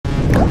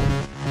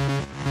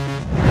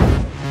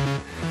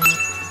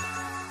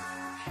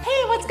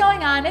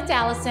going on? It's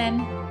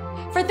Allison.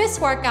 For this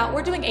workout,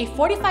 we're doing a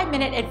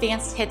 45-minute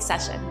advanced HIIT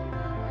session.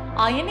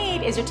 All you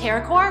need is your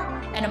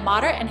TerraCore and a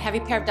moderate and heavy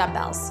pair of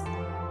dumbbells.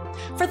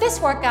 For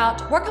this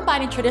workout, we're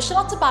combining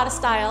traditional Tabata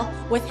style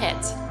with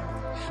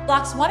HIIT.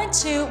 Blocks 1 and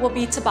 2 will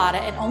be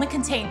Tabata and only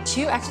contain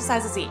 2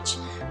 exercises each,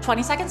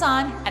 20 seconds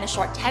on and a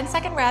short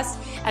 10-second rest,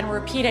 and we'll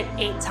repeat it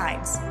 8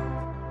 times.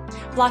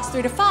 Blocks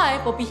 3 to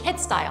 5 will be HIIT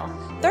style,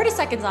 30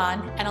 seconds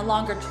on and a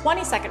longer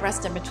 20-second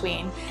rest in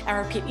between, and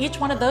repeat each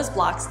one of those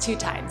blocks 2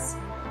 times.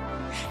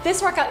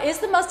 This workout is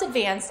the most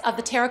advanced of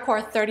the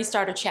TerraCore 30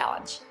 Starter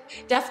Challenge.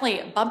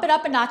 Definitely bump it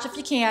up a notch if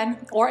you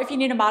can, or if you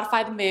need to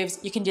modify the moves,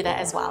 you can do that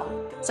as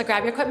well. So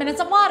grab your equipment and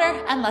some water,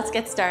 and let's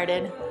get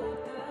started.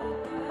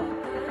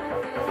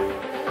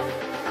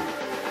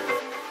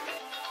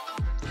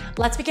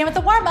 Let's begin with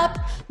the warm-up.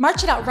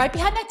 March it out right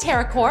behind that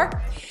TerraCore.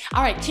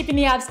 All right, keeping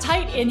the abs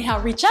tight. Inhale,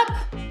 reach up.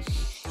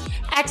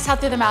 Exhale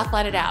through the mouth,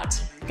 let it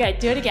out. Good,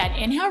 do it again.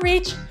 Inhale,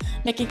 reach,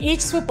 making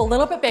each swoop a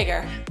little bit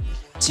bigger.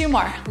 2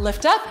 more,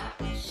 lift up.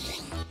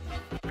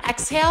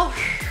 Exhale,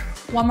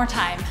 1 more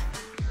time.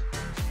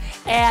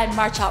 And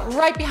march out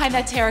right behind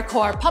that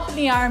TerraCore, pumping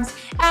the arms,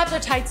 abs are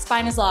tight,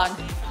 spine is long.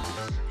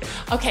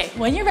 Okay,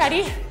 when you're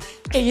ready,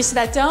 get used to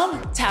that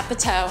dome, tap the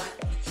toe.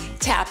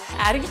 Tap,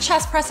 adding your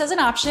chest press as an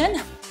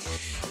option.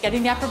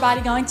 Getting the upper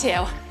body going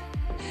too.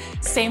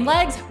 Same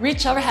legs,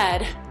 reach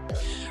overhead.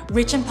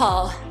 Reach and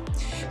pull.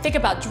 Think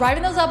about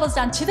driving those elbows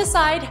down to the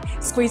side,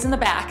 squeeze in the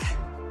back.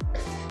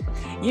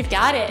 You've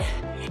got it.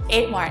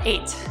 8 more,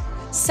 8,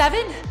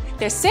 7,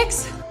 there's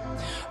 6.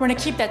 We're gonna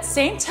keep that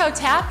same toe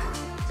tap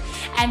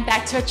and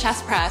back to a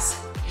chest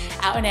press.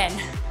 Out and in.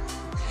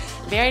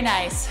 Very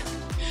nice.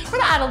 We're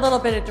gonna add a little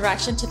bit of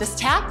direction to this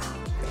tap.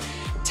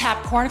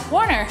 Tap, corner,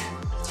 corner.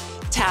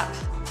 Tap,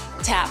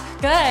 tap,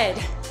 good.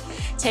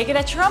 Take it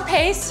at your own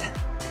pace.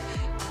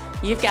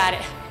 You've got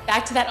it.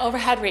 Back to that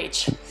overhead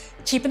reach.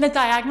 Keeping the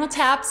diagonal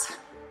taps.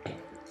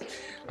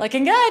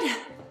 Looking good.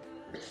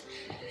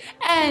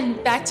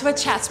 And back to a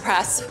chest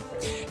press.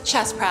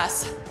 Chest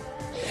press.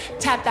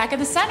 Tap back in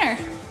the center.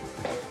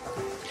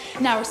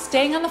 Now we're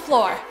staying on the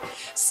floor.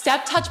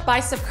 Step, touch,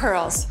 bicep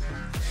curls.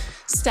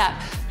 Step,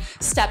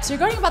 step. So you're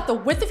going about the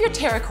width of your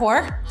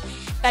TerraCore.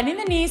 Bending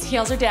the knees,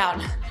 heels are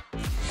down.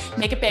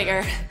 Make it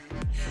bigger.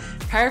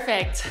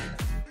 Perfect.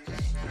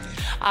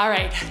 All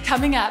right,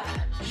 coming up,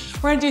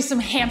 we're gonna do some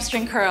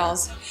hamstring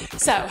curls.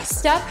 So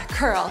step,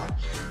 curl,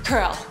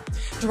 curl.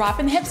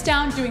 Dropping the hips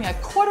down, doing a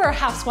quarter or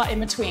half squat in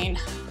between.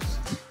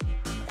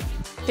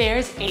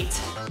 There's 8,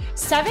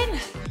 7,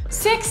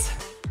 6.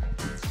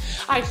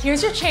 All right,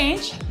 here's your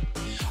change.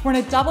 We're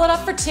gonna double it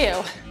up for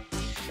 2.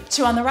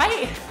 2 on the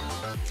right,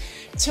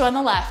 2 on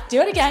the left. Do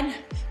it again,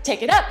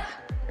 take it up.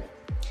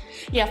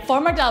 You have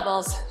 4 more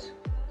doubles.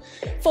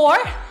 4,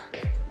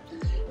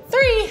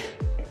 3,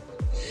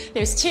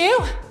 there's 2.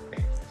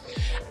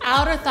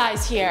 Outer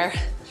thighs here.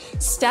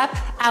 Step,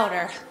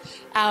 outer,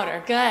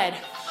 outer, good.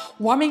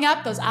 Warming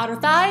up those outer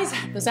thighs,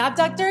 those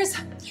abductors,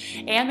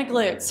 and the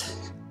glutes.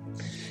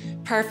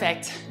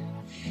 Perfect.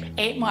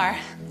 8 more,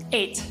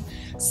 8,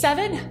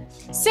 7,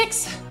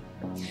 6.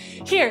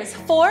 Here's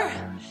 4,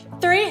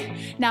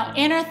 3. Now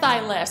inner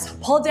thigh lifts.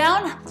 Pull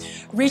down,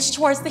 reach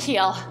towards the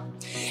heel.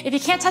 If you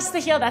can't touch the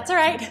heel, that's all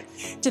right.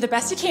 Do the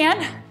best you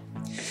can.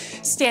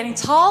 Standing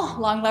tall,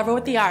 long lever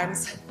with the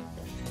arms.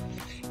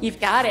 You've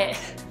got it.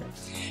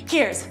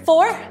 Here's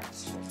 4,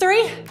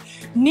 3.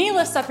 Knee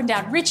lifts up and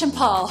down, reach and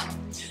pull.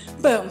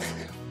 Boom.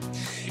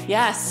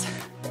 Yes.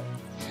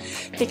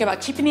 Think about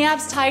keeping the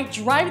abs tight,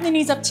 driving the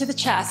knees up to the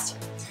chest.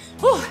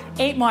 Whew,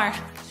 8 more.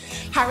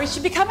 Heart rate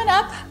should be coming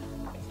up.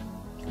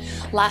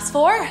 Last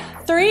 4,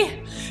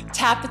 3.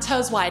 Tap the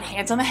toes wide,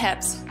 hands on the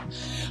hips.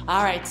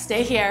 All right,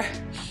 stay here.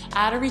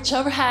 Outer reach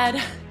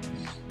overhead.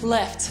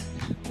 Lift,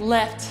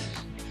 lift.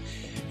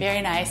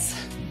 Very nice.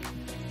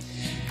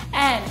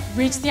 And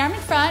reach the arm in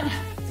front.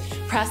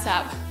 Press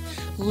up,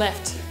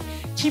 lift.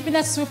 Keeping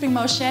that swooping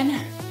motion.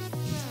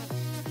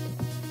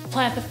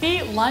 Plant the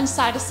feet, lunge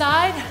side to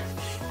side.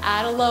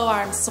 Add a low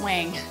arm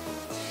swing.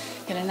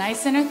 Get a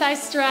nice inner thigh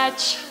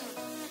stretch.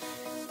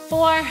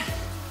 4,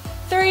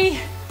 3,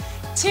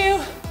 2.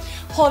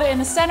 Hold it in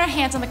the center,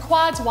 hands on the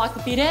quads, walk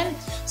the feet in.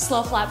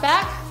 Slow flat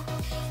back.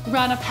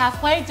 Run up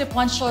halfway, dip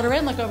one shoulder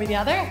in, look over the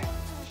other.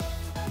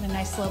 And a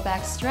nice low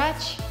back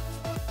stretch.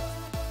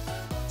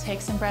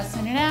 Take some breaths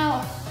in and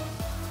out.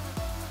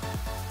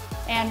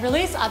 And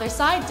release, other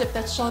side, dip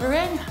that shoulder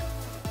in.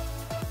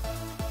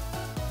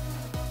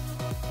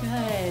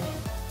 Good.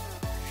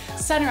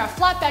 Center up,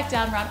 flat back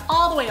down, round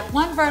all the way up,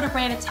 1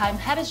 vertebrae at a time,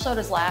 head and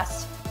shoulders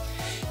last.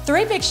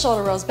 3 big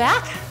shoulder rolls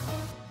back.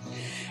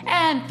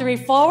 And 3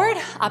 forward,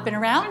 up and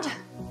around.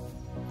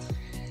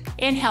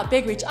 Inhale,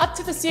 big reach up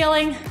to the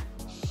ceiling.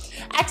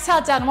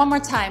 Exhale, down 1 more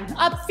time.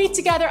 Up, feet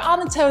together, on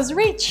the toes,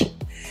 reach.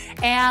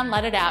 And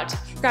let it out.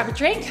 Grab a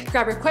drink,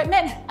 grab your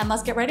equipment, and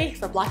let's get ready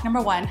for block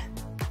number 1.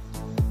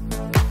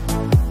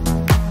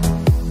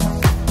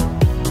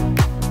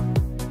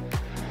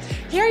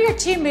 Here are your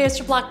 2 moves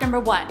for block number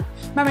 1.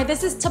 Remember,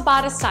 this is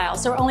Tabata style,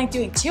 so we're only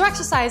doing 2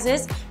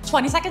 exercises,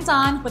 20 seconds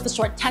on with a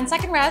short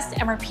 10-second rest,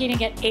 and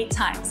repeating it 8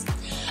 times.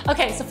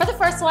 Okay, so for the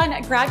first one,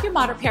 grab your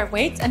moderate pair of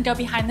weights and go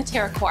behind the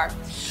pterocore.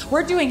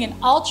 We're doing an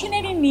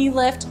alternating knee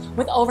lift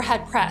with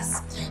overhead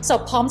press. So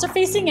palms are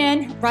facing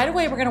in. Right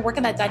away, we're gonna work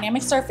on that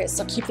dynamic surface.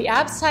 So keep the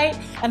abs tight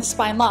and the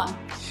spine long.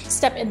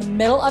 Step in the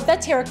middle of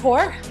that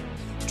pterocore.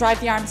 Drive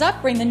the arms up,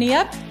 bring the knee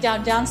up,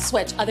 down, down,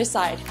 switch, other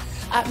side.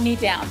 Up, knee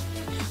down.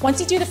 Once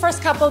you do the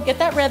first couple, get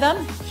that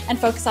rhythm and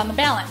focus on the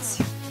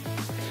balance.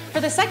 For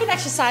the second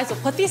exercise, we'll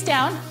put these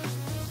down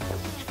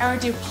and we'll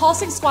do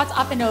pulsing squats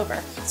up and over.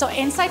 So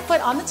inside foot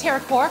on the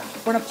pterocore,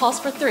 we're gonna pulse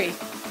for 3.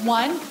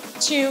 1,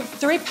 2,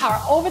 3,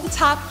 power over the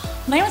top.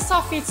 Land with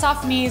soft feet,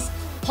 soft knees.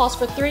 Pulse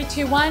for 3,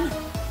 2, 1,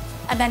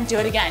 and then do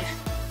it again.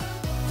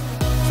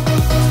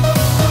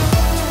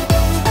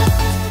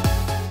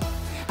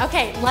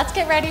 Okay, let's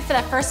get ready for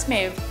that first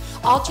move.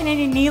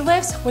 Alternating knee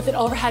lifts with an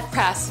overhead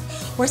press.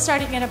 We're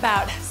starting in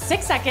about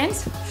 6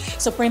 seconds.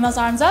 So bring those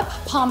arms up,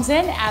 palms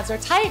in, abs are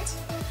tight.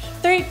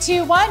 3,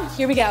 2, 1,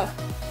 here we go.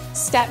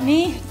 Step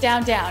knee,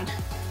 down, down.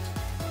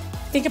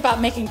 Think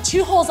about making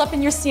 2 holes up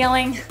in your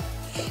ceiling.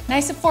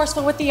 Nice and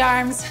forceful with the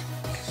arms.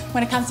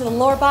 When it comes to the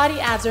lower body,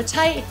 abs are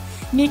tight.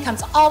 Knee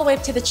comes all the way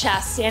up to the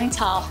chest, standing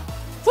tall.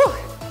 Whew.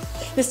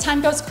 This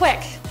time goes quick,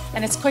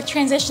 and it's quick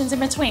transitions in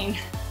between.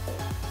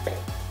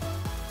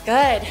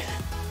 Good.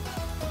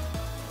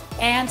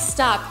 And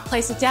stop.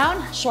 Place it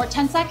down, short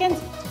 10 seconds.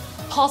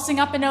 Pulsing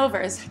up and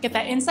overs. Get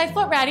that inside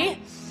foot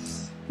ready.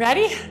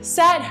 Ready,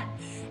 set,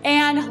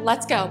 and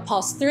let's go.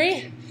 Pulse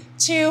 3,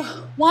 2,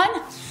 1.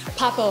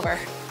 Pop over.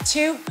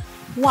 2,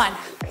 1.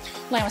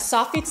 Land with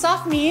soft feet,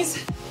 soft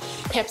knees.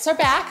 Hips are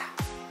back.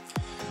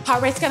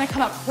 Heart rate's gonna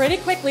come up pretty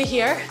quickly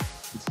here.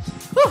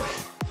 Whew.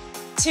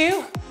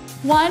 2,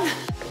 1,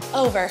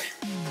 over.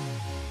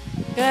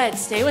 Good,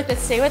 stay with it,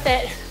 stay with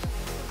it.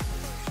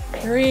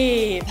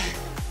 Breathe.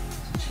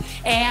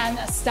 And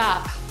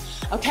stop.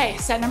 Okay,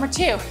 set number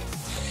 2.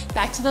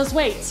 Back to those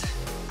weights.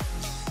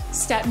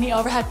 Step knee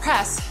overhead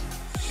press.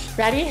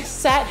 Ready,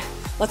 set,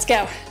 let's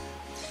go.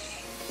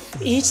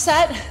 Each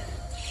set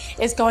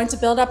is going to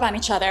build up on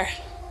each other.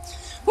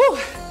 Whew.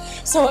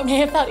 So what may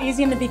have felt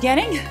easy in the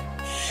beginning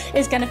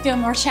is gonna feel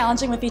more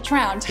challenging with each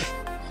round.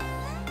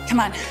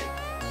 Come on.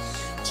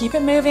 Keep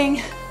it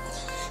moving.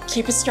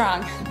 Keep it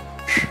strong.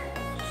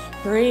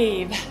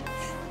 Breathe.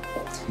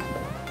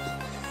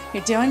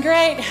 You're doing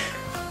great.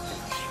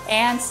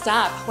 And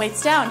stop.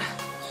 Weights down.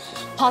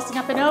 Pulsing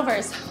up and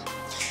overs.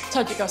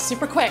 Told you go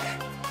super quick.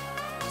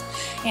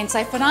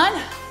 Inside foot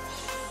on.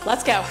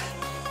 Let's go.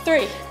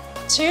 3,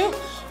 2,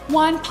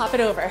 1. Pop it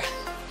over.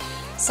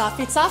 Soft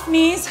feet, soft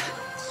knees.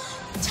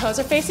 Toes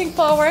are facing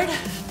forward.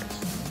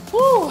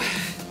 Woo.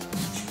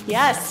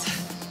 Yes.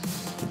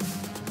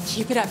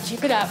 Keep it up,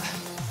 keep it up.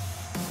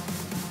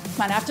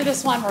 Come on, after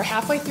this one, we're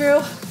halfway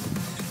through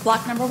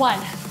block number 1.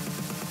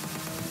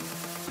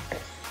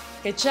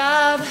 Good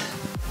job.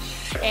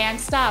 And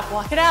stop,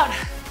 walk it out.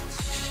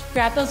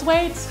 Grab those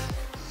weights.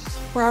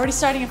 We're already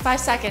starting in 5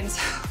 seconds.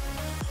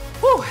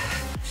 Woo.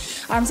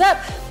 Arms up,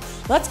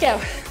 let's go.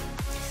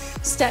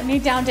 Step knee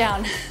down,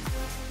 down.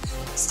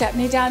 Step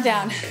knee down,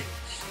 down.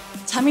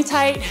 Tummy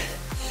tight,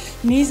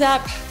 knees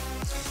up.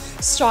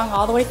 Strong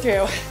all the way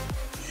through.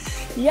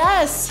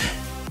 Yes.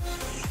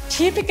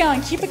 Keep it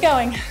going, keep it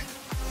going.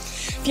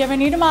 If you ever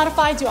need to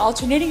modify, do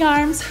alternating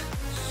arms,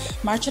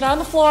 march it out on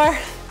the floor,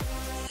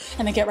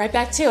 and then get right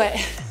back to it.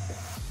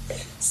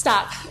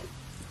 Stop.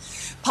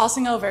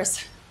 Pulsing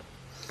overs.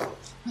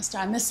 Let's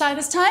start on this side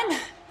this time.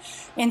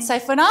 Inside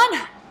foot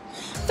on.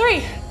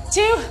 3,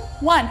 2,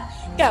 1,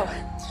 go.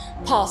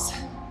 Pulse.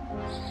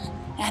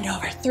 And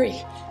over.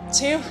 3,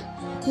 2,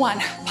 1.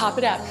 Pop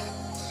it up.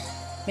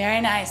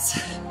 Very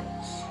nice.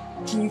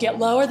 Can you get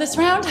lower this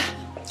round?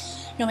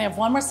 You only have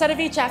 1 more set of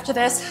each after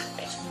this.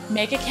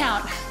 Make it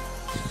count.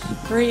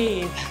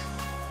 Breathe.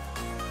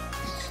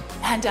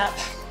 And up.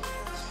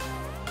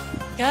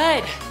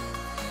 Good.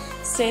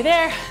 Stay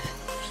there.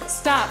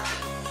 Stop.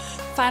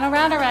 Final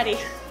round already.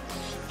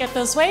 Get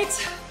those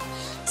weights.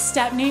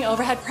 Step knee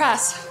overhead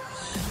press.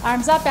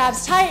 Arms up,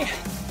 abs tight.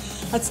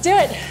 Let's do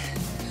it.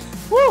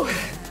 Woo.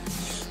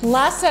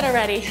 Last set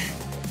already.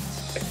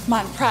 Come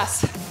on,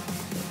 press.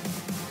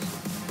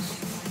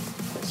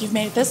 You've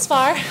made it this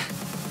far.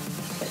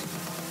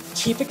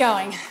 Keep it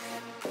going.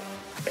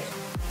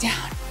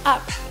 Down,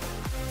 up.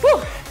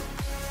 Woo.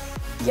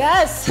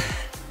 Yes.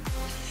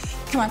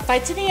 Come on,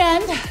 fight to the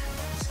end.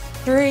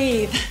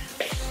 Breathe.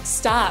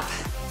 Stop.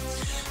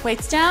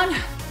 Weights down.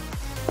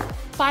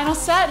 Final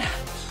set.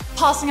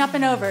 Pulsing up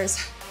and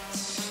overs.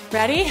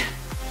 Ready?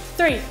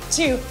 3,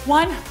 2,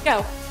 1,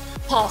 go.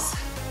 Pulse.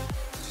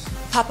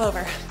 Pop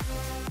over.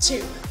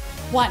 2,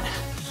 1,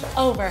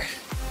 over.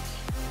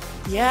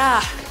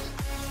 Yeah.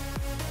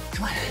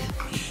 Come on.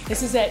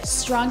 This is it.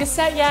 Strongest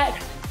set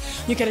yet.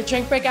 You get a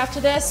drink break after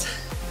this,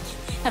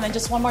 and then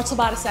just 1 more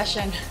Tabata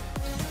session.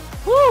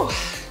 Woo.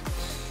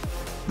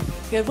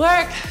 Good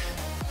work.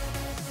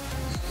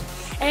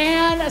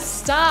 And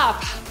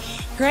stop.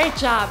 Great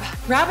job.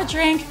 Grab a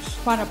drink.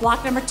 We're on our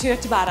block number 2 of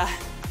Tabata.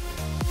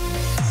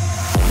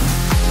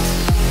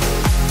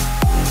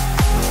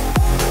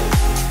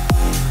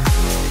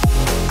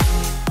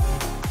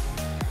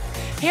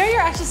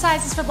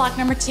 exercises for block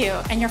number 2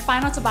 and your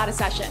final Tabata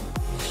session.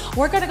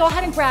 We're gonna go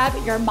ahead and grab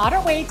your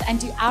moderate weight and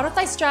do outer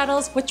thigh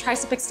straddles with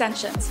tricep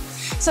extensions.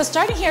 So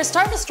starting here,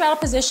 start in the straddle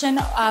position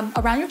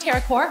around your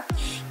pterycore.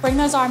 Bring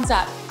those arms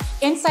up.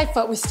 Inside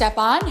foot, we step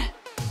on,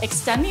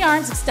 extend the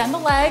arms, extend the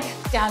leg,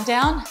 down,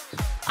 down,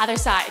 other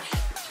side.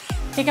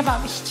 Think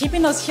about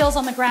keeping those heels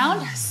on the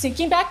ground,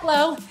 sinking back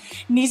low,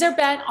 knees are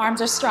bent,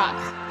 arms are strong.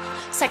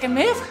 Second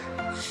move,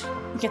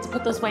 you get to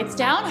put those weights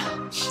down,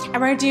 and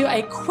we're gonna do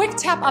a quick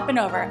tap up and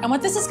over. And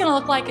what this is gonna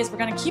look like is we're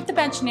gonna keep the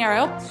bench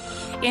narrow,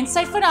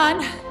 inside foot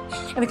on,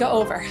 and we go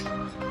over,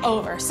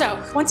 over.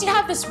 So once you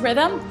have this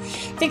rhythm,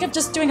 think of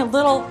just doing a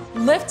little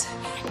lift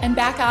and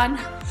back on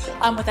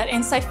with that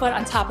inside foot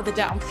on top of the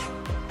dome.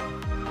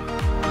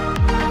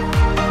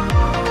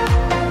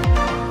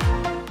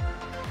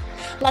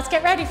 Let's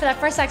get ready for that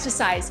first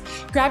exercise.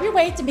 Grab your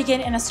weight to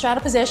begin in a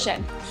straddle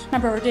position.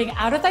 Remember, we're doing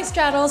outer thigh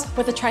straddles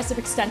with a tricep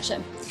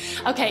extension.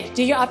 Okay,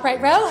 do your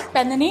upright row,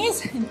 bend the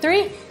knees in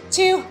 3,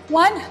 2,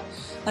 1.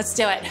 Let's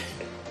do it.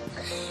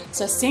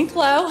 So sink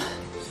low.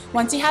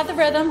 Once you have the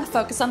rhythm,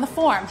 focus on the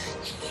form.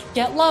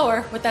 Get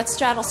lower with that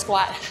straddle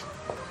squat.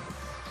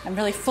 And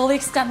really fully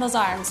extend those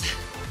arms.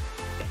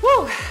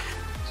 Woo!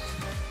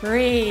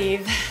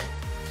 Breathe.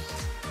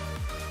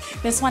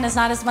 This one is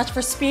not as much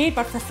for speed,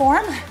 but for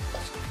form.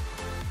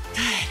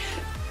 Good.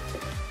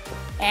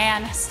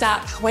 And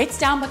stop. Weights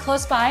down, but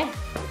close by.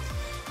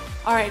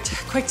 All right,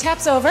 quick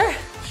taps over.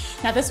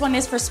 Now this one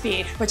is for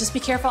speed, but just be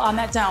careful on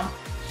that dome.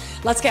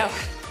 Let's go.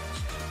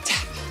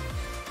 Tap,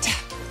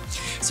 tap.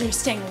 So you're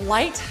staying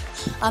light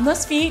on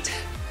those feet,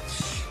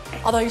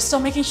 although you're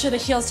still making sure the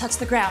heels touch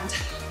the ground.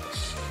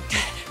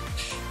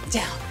 Good.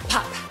 Down,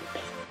 pop.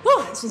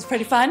 Woo, this one's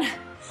pretty fun.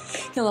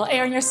 Get a little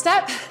air in your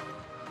step.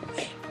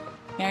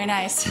 Very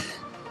nice.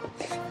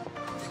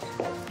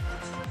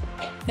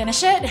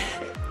 Finish it.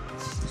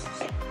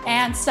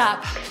 And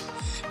stop.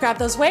 Grab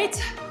those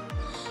weights.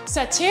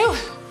 Set 2.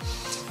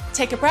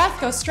 Take a breath,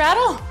 go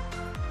straddle.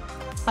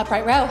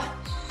 Upright row.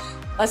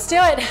 Let's do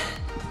it.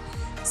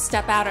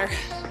 Step outer.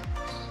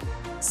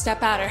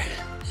 Step outer.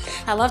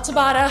 I love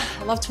Tabata.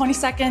 I love 20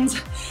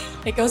 seconds.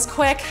 It goes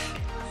quick.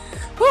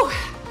 Woo.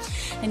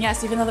 And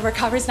yes, even though the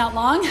recovery's not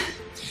long,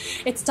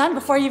 it's done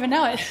before you even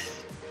know it.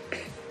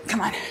 Come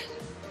on.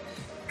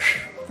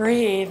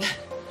 Breathe.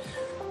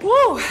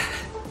 Woo.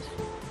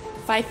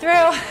 Fight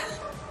through.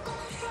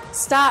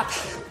 Stop.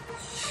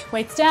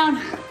 Weights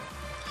down.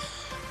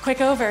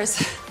 Quick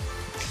overs.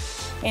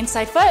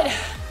 Inside foot.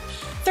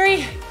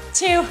 3,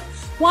 2,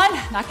 1.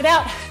 Knock it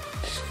out.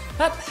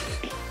 Up.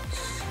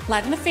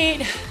 Lighten the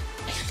feet.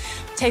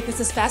 Take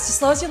this as fast or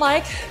slow as you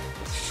like.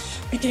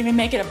 You can even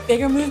make it a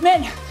bigger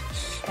movement.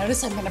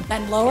 Notice I'm gonna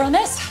bend lower on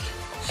this.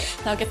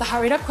 That'll get the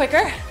heart rate up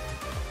quicker.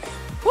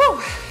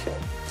 Woo.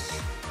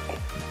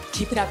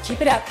 Keep it up,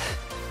 keep it up.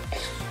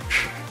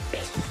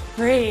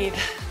 Breathe.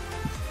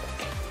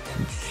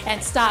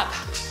 And stop.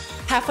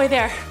 Halfway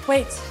there.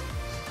 Wait.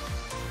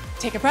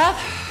 Take a breath.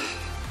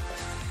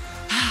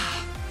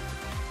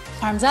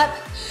 Arms up.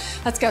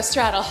 Let's go,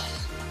 straddle.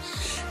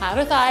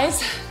 Outer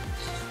thighs.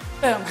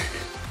 Boom.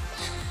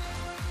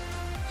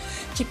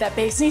 Keep that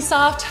base knee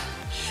soft.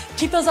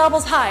 Keep those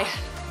elbows high.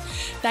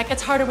 That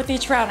gets harder with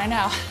each round, I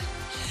know.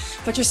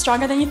 But you're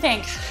stronger than you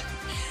think.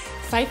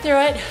 Fight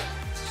through it.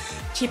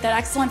 Keep that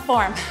excellent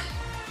form.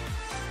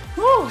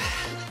 Woo.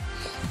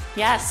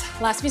 Yes,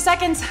 last few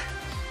seconds.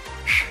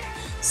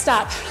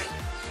 Stop.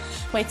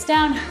 Weights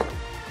down.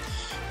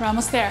 We're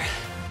almost there.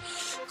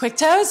 Quick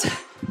toes.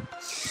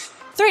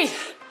 3,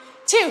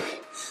 2,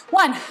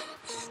 1.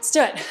 Let's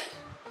do it.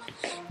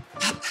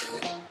 Up.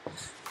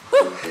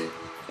 Woo.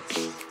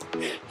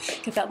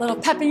 Get that little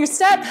pep in your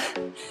step.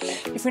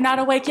 If you're not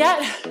awake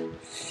yet,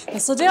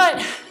 this will do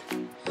it.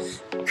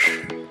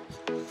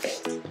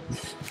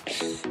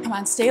 Come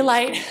on, stay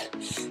light.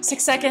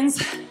 6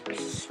 seconds.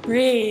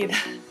 Breathe.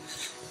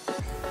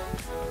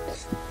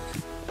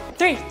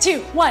 3, 2,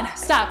 1,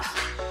 stop.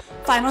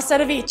 Final set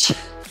of each.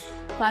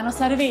 Final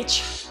set of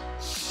each.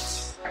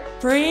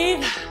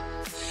 Breathe.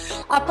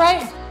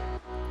 Upright.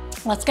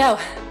 Let's go.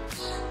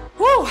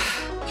 Woo.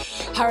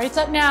 Heart rate's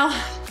up now.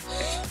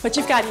 But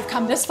you've got it. You've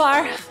come this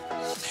far.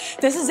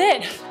 This is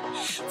it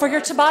for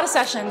your Tabata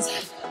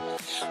sessions.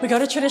 We go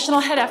to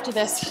traditional head after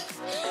this.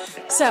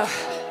 So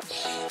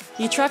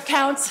each rep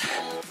counts.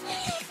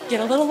 Get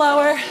a little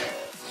lower.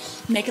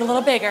 Make it a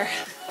little bigger.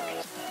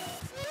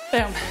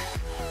 Boom.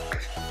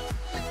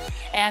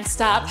 And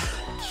stop.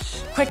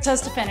 Quick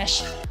toes to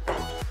finish.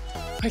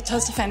 Quick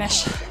toes to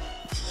finish.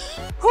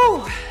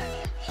 Whew.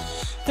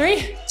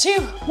 3,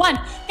 2, 1,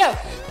 go.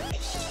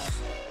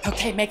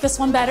 Okay, make this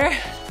one better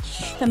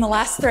than the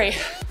last 3.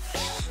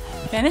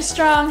 Finish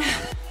strong.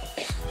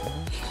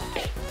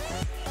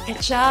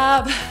 Good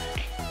job.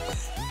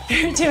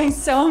 You're doing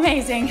so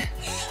amazing.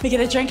 We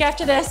get a drink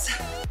after this.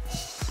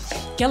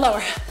 Get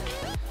lower.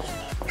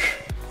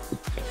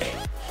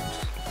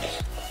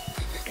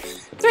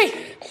 3,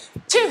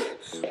 2,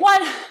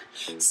 1.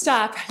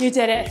 Stop. You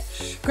did it.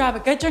 Grab a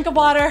good drink of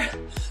water.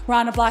 We're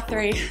on to block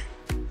 3.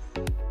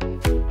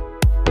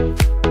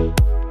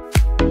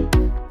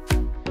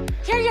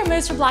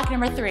 is for block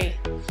number 3.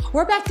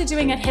 We're back to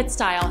doing it HIIT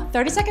style,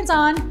 30 seconds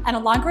on and a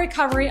longer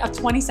recovery of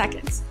 20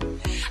 seconds.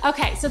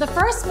 Okay, so the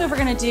first move we're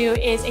gonna do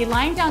is a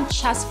lying down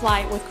chest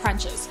fly with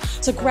crunches.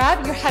 So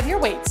grab your heavier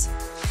weights,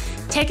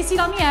 take a seat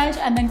on the edge,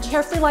 and then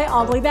carefully lie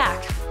all the way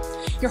back.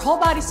 Your whole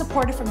body's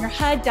supported from your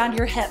head down to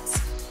your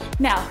hips.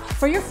 Now,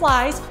 for your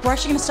flies, we're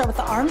actually gonna start with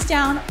the arms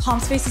down,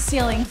 palms face the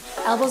ceiling,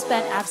 elbows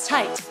bent, abs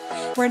tight.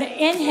 We're gonna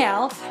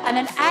inhale and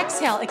then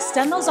exhale,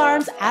 extend those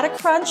arms, add a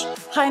crunch,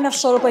 high enough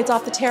shoulder blades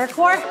off the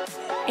pterygoid.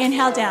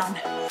 Inhale down.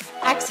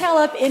 Exhale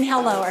up,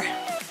 inhale lower.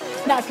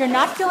 Now, if you're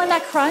not feeling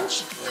that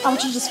crunch, I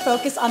want you to just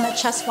focus on that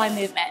chest fly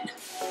movement.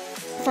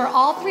 For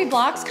all 3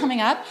 blocks coming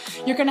up,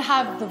 you're gonna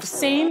have the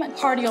same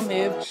cardio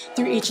move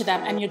through each of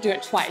them, and you'll do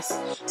it twice.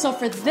 So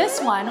for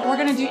this one, we're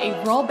gonna do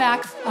a roll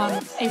back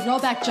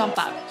jump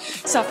up.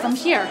 So from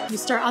here, you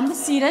start on the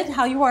seated,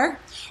 how you were.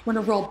 We're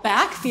gonna roll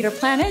back, feet are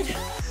planted,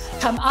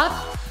 come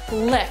up,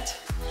 lift.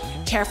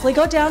 Carefully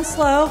go down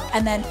slow,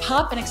 and then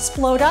pop and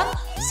explode up.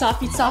 Soft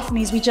feet, soft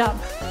knees, we jump.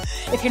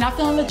 If you're not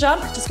feeling the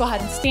jump, just go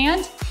ahead and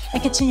stand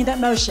and continue that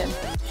motion.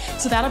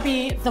 So that'll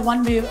be the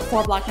one move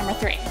for block number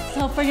 3.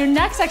 So for your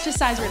next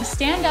exercise, we're gonna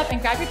stand up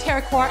and grab your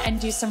pterygoid and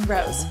do some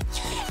rows.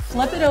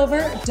 Flip it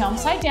over, dome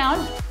side down,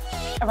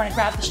 and we're gonna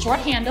grab the short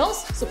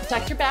handles. So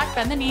protect your back,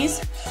 bend the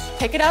knees,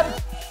 pick it up.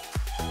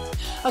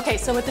 Okay,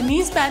 so with the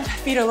knees bent,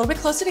 feet are a little bit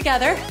closer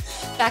together,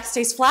 back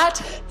stays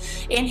flat.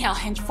 Inhale,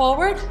 hinge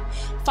forward,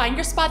 find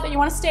your spot that you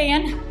wanna stay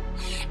in,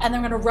 and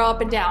then we're gonna row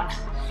up and down.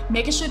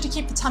 Making sure to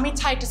keep the tummy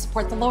tight to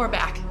support the lower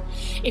back.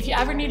 If you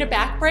ever need a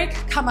back break,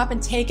 come up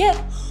and take it.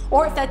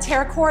 Or if that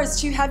pterygoid is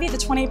too heavy, the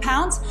 28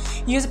 pounds,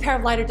 use a pair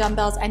of lighter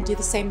dumbbells and do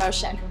the same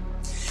motion.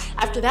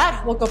 After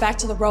that, we'll go back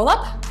to the roll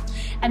up.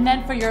 And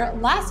then for your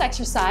last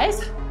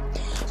exercise,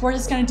 we're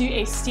just gonna do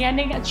a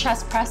standing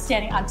chest press,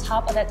 standing on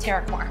top of that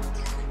pterygoid.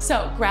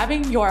 So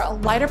grabbing your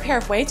lighter pair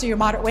of weights or your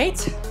moderate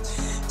weights,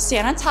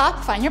 stand on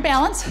top, find your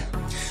balance,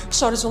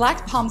 shoulders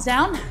relaxed, palms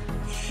down,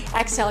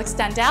 exhale,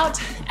 extend out,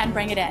 and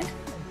bring it in.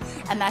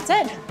 And that's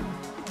it.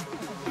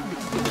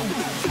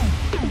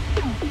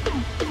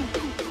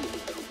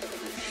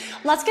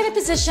 Let's get in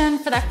position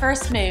for that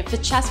first move, the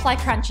chest fly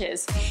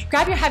crunches.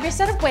 Grab your heavier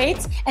set of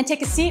weights and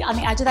take a seat on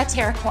the edge of that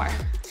pterygoid.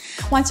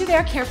 Once you're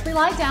there, carefully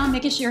lie down,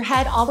 making sure your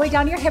head all the way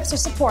down to your hips are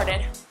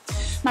supported.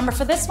 Remember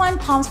for this one,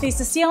 palms face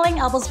the ceiling,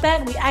 elbows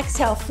bent, we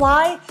exhale,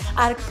 fly,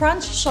 add a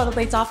crunch, shoulder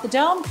blades off the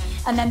dome,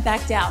 and then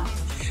back down.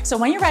 So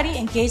when you're ready,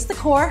 engage the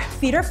core,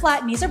 feet are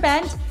flat, knees are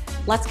bent,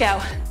 let's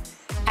go.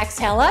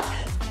 Exhale up,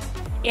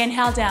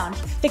 inhale down.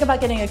 Think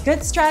about getting a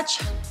good stretch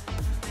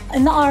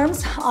in the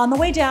arms on the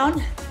way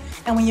down.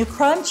 And when you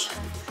crunch,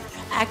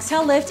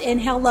 exhale, lift,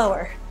 inhale,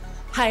 lower.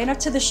 High enough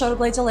to the shoulder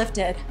blades are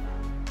lifted.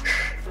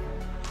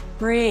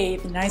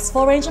 Breathe, nice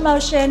full range of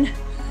motion.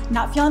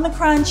 Not feeling the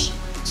crunch,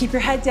 keep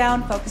your head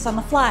down, focus on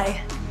the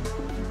fly.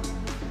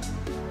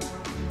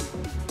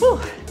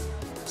 Whew.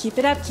 Keep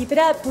it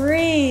up,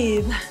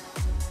 breathe.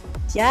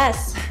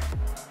 Yes.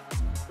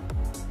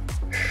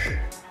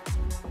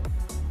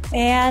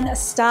 And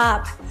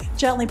stop.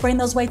 Gently bring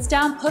those weights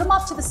down, put them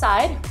off to the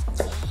side.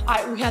 All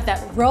right, we have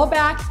that roll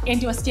back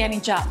into a standing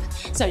jump.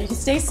 So you can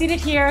stay seated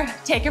here,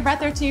 take a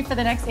breath or two for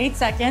the next 8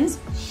 seconds.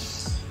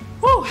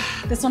 Whew,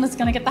 this one is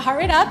gonna get the heart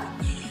rate up.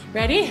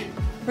 Ready?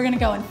 We're gonna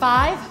go in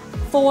 5,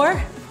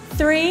 4,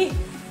 3,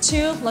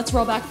 2, let's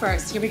roll back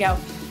first. Here we go.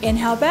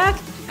 Inhale back,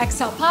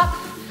 exhale pop,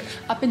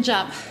 up and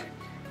jump.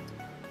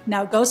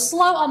 Now go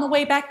slow on the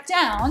way back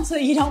down so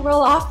that you don't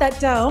roll off that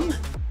dome.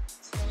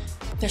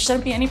 There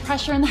shouldn't be any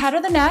pressure in the head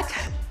or the neck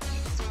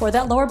or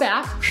that lower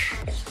back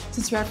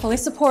since we are fully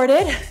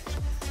supported.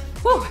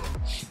 Whew.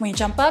 When you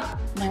jump up,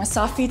 land with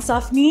soft feet,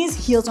 soft knees,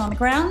 heels on the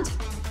ground.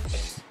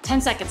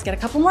 10 seconds, get a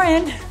couple more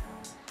in.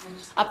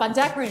 Up on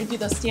deck, we're gonna do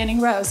those standing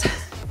rows.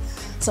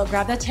 So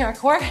grab that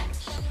pterygoid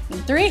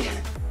in 3,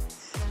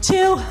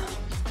 2,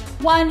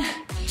 1,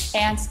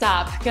 and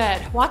stop.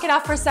 Good. Walk it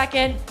out for a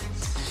second,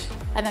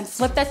 and then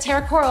flip that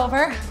pterygoid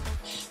over.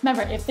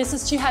 Remember, if this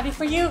is too heavy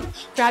for you,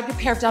 grab your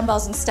pair of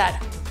dumbbells instead.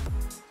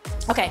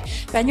 Okay,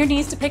 bend your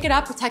knees to pick it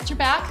up, protect your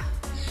back.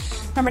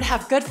 Remember to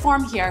have good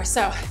form here.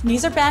 So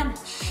knees are bent,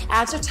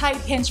 abs are tight,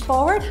 hinge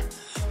forward.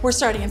 We're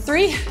starting in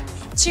 3,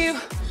 2,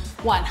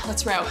 1.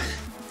 Let's row.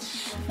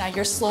 Now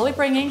you're slowly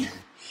bringing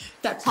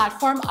that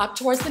platform up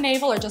towards the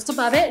navel or just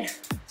above it.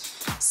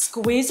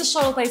 Squeeze the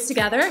shoulder blades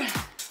together.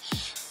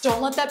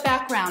 Don't let that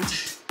back round.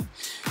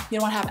 You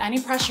don't want to have any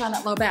pressure on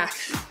that low back.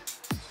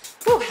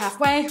 Whew,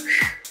 halfway.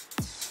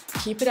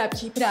 Keep it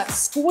up,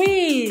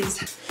 squeeze.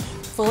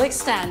 Fully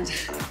extend.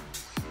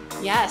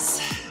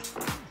 Yes.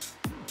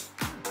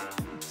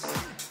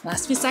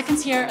 Last few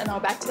seconds here, and then we'll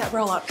back to that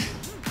roll up.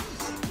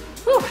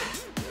 Whew.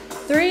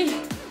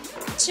 3,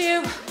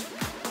 2,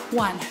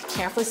 1.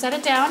 Carefully set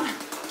it down.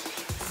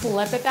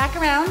 Flip it back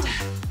around.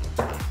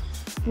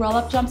 Roll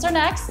up jumps are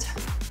next.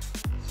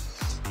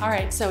 All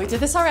right, so we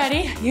did this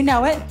already. You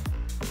know it.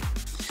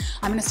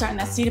 I'm gonna start in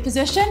that seated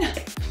position.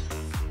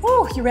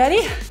 Whew, you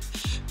ready?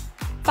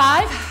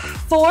 5,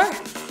 4,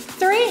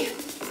 3,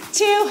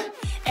 2,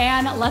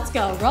 and let's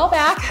go. Roll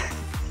back.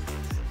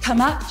 Come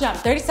up, jump.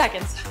 30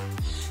 seconds.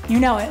 You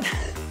know it.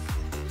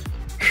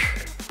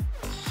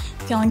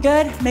 Feeling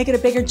good? Make it a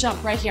bigger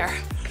jump right here.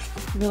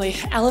 Really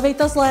elevate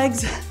those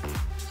legs.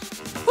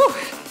 Whew.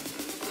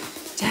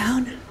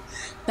 Down,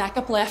 back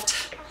up,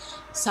 lift.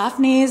 Soft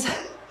knees,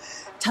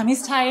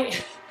 tummy's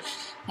tight,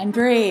 and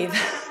breathe.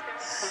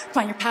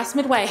 Come on, you're past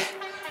midway.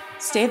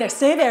 Stay there,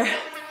 stay there.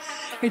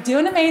 You're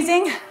doing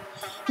amazing.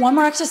 One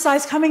more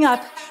exercise coming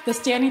up, the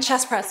standing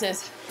chest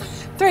presses.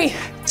 3,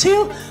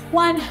 2,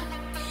 1,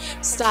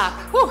 stop.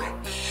 Whew.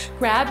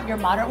 Grab your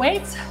moderate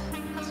weights.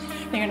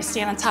 You're gonna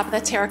stand on top of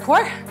that terra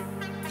core.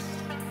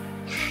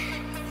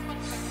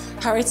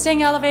 Heart rate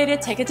staying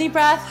elevated, take a deep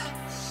breath.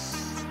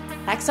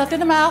 Exhale through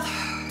the mouth.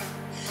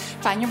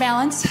 Find your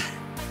balance.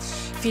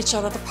 Feet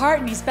shoulder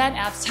apart, knees bent,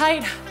 abs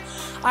tight.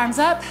 Arms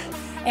up,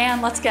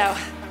 and let's go.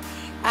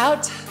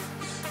 Out,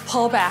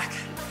 pull back.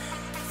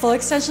 Full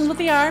extensions with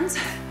the arms.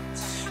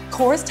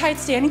 Core is tight,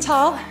 standing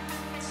tall.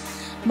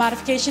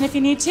 Modification if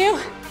you need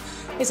to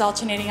is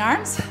alternating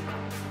arms.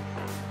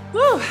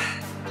 Woo!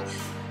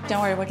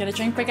 Don't worry, we'll get a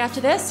drink break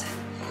after this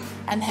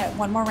and hit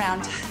one more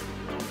round.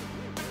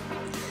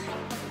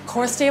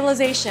 Core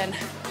stabilization.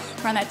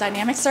 We're on that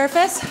dynamic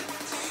surface,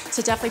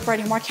 so definitely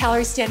burning more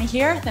calories standing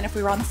here than if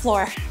we were on the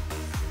floor.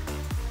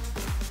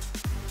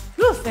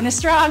 Woo, finish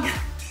strong.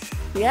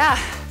 Yeah.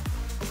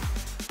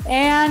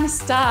 And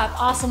stop,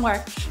 awesome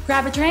work.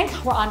 Grab a drink,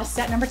 we're on to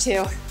set number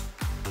 2.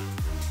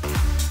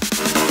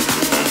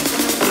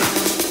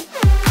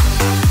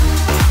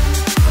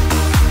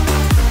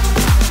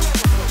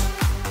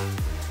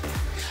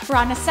 We're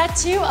on to set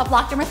 2 of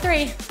block number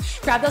 3.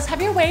 Grab those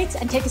heavier weights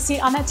and take a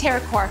seat on that terra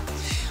core.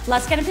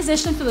 Let's get in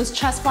position for those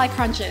chest fly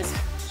crunches.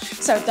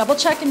 So double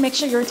check and make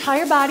sure your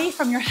entire body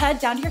from your head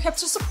down to your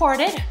hips are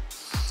supported.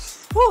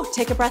 Woo,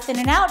 take a breath in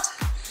and out.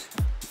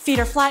 Feet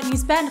are flat,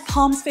 knees bent,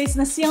 palms facing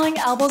the ceiling,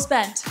 elbows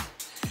bent.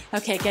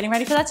 Okay, getting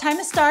ready for that time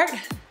to start.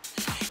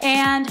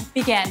 And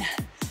begin.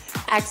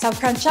 Exhale,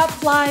 crunch up,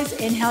 flies,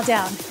 inhale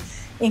down.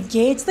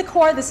 Engage the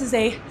core. This is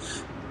a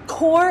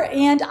core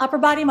and upper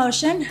body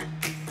motion.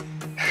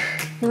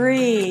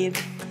 Breathe.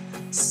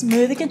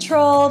 Smooth and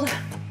controlled.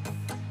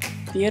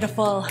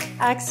 Beautiful.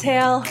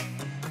 Exhale,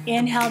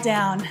 inhale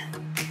down.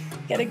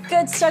 Get a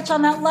good stretch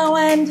on that low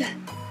end.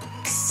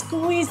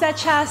 Squeeze that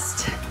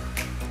chest.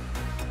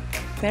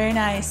 Very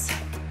nice.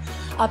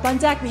 Up on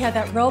deck, we have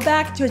that roll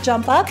back to a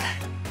jump up.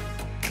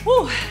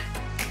 Woo.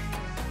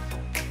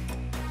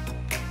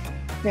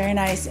 Very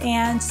nice,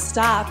 and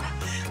stop.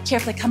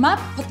 Carefully come up,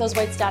 put those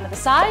weights down to the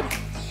side.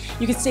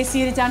 You can stay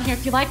seated down here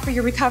if you like for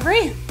your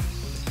recovery.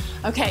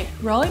 Okay,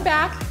 rolling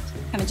back,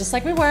 kind of just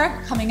like we were,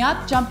 coming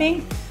up,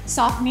 jumping,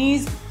 soft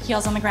knees,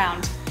 heels on the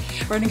ground.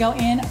 We're gonna go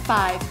in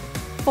 5,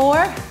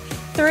 4,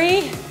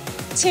 3,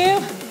 2,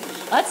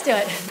 let's do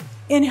it.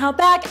 Inhale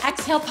back,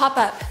 exhale, pop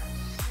up.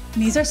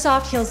 Knees are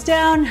soft, heels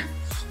down.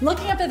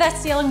 Looking up at that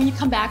ceiling when you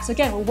come back. So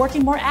again, we're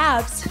working more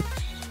abs.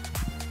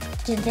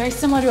 Doing very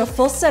similar to a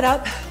full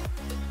sit-up.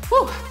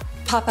 Woo,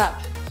 pop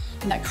up.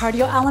 And that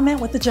cardio element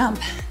with the jump.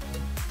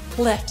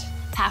 Lift,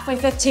 halfway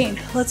 15,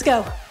 let's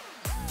go.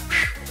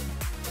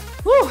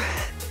 Woo,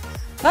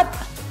 up.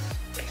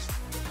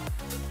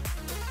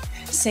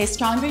 Stay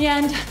strong to the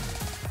end.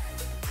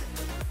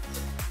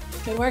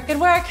 Good work, good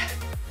work.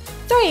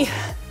 3,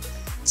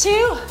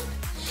 2,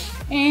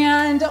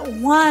 and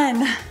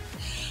 1.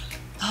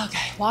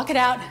 Okay, walk it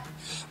out.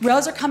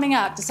 Rows are coming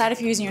up. Decide if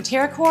you're using your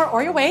terra core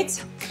or your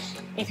weights.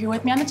 If you're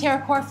with me on the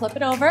terra core, flip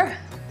it over.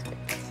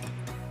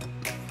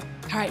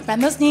 All right,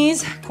 bend those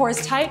knees. Core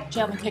is tight,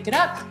 gently pick it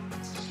up.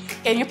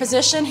 Get in your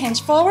position,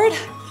 hinge forward.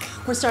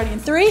 We're starting in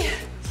 3,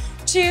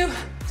 2,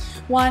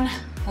 1,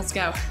 let's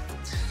go.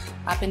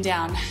 Up and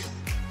down.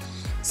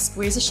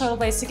 Squeeze the shoulder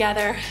blades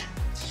together.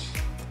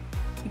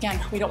 Again,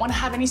 we don't want to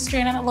have any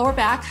strain on that lower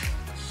back,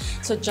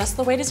 so adjust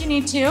the weight as you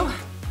need to.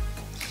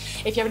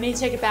 If you ever need to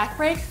take a back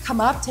break,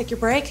 come up, take your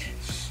break,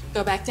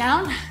 go back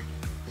down.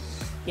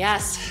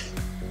 Yes.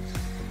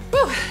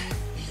 Woo.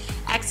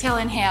 Exhale,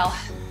 inhale.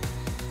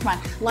 Come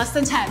on, less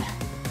than 10.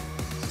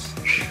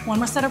 One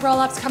more set of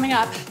roll-ups coming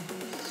up.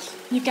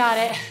 You got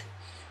it.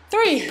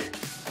 3,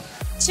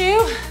 2,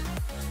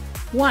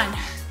 1.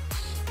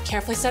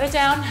 Carefully set it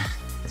down.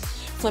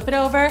 Flip it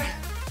over.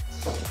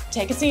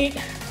 Take a seat.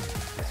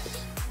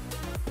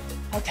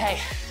 Okay.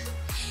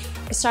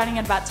 We're starting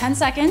in about 10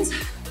 seconds.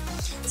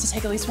 So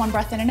take at least one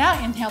breath in and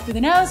out. Inhale through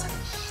the nose.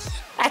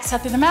 Exhale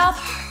through the mouth.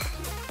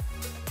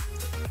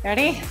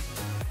 Ready?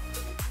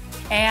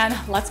 And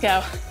let's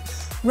go.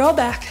 Roll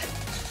back.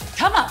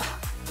 Come up.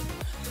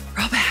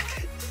 Roll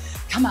back.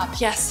 Come up.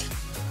 Yes.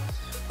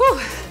 Woo.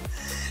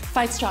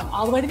 Fight strong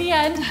all the way to the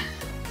end.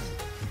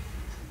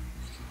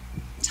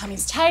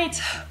 Tummy's tight.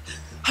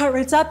 Heart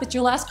rate's up. It's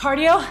your last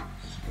cardio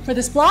for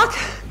this block.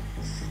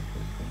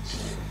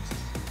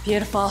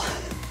 Beautiful.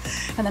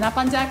 And then up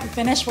on deck, we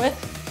finish with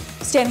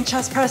standing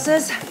chest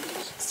presses,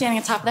 standing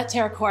on top of that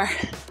terra core.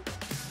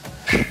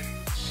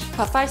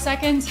 About 5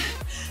 seconds.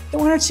 Get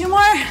 1 or 2 more.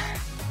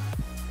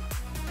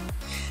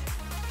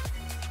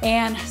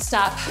 And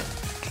stop.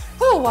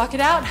 Woo, walk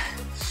it out.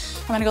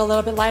 I'm gonna go a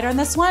little bit lighter on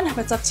this one, but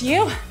it's up to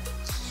you.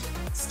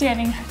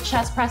 standing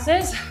chest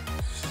presses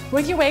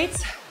with your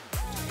weights.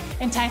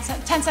 In 10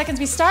 seconds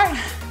we start.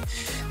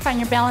 Find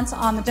your balance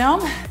on the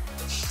dome.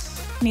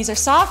 Knees are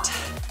soft,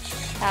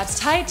 abs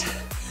tight,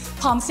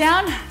 palms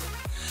down.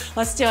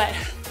 Let's do it.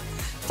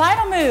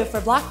 Final move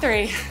for block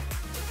 3.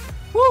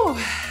 Woo.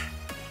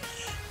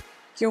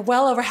 You're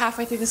well over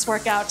halfway through this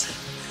workout.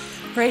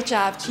 Great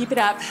job, keep it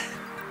up.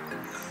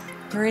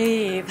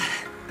 Breathe.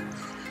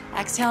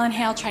 Exhale,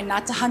 inhale, try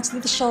not to hunch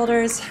through the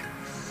shoulders.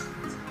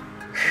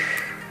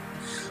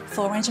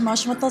 Full range of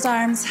motion with those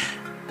arms.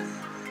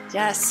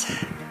 Yes.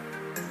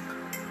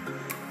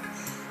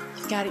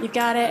 You've got it, you've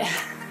got it.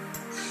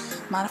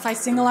 Modify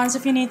single arms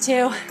if you need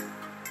to.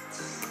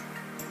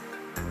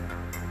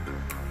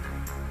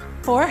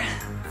 4,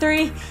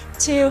 3,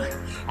 2,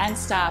 and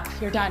stop.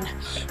 You're done.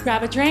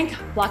 Grab a drink.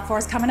 Block 4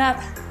 is coming up.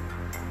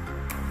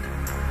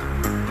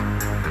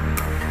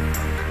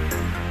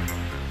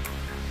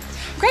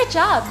 Great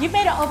job. You've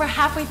made it over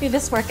halfway through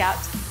this workout.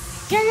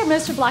 Here are your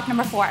moves for block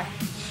number 4.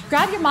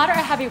 Grab your moderate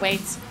or heavy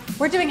weights.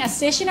 We're doing a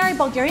stationary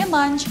Bulgarian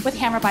lunge with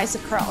hammer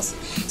bicep curls.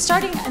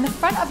 Starting in the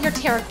front of your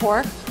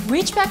pterocore,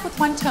 reach back with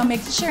one toe,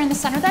 making sure you're in the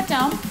center of that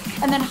dome,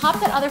 and then hop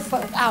that other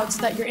foot out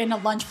so that you're in a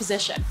lunge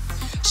position.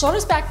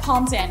 Shoulders back,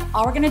 palms in.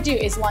 All we're gonna do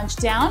is lunge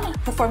down,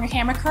 perform your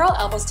hammer curl,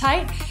 elbows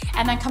tight,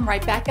 and then come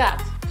right back up.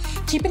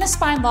 Keeping the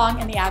spine long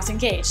and the abs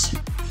engaged.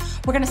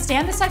 We're gonna stay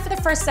on this side for the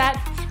first set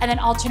and then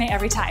alternate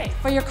every time.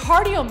 For your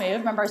cardio move,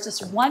 remember it's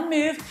just one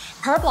move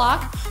per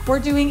block, we're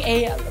doing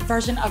a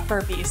version of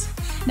burpees.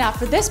 Now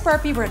for this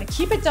burpee, we're gonna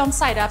keep it dome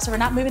side up so we're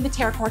not moving the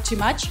pterocore too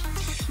much.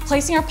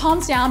 Placing our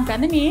palms down,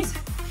 bend the knees,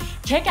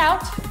 kick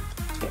out,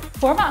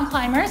 4 mountain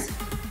climbers,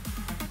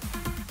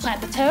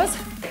 plant the toes,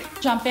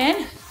 jump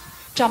in,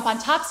 jump on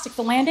top, stick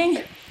the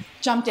landing,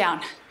 jump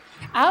down.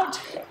 Out,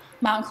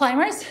 mountain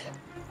climbers,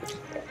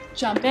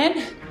 jump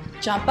in,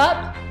 jump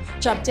up,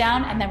 jump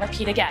down, and then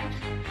repeat again.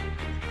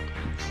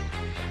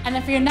 And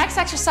then for your next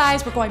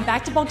exercise, we're going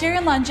back to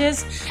Bulgarian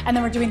lunges, and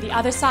then we're doing the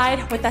other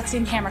side with that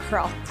same hammer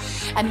curl.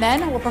 And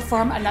then we'll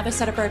perform another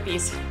set of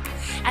burpees.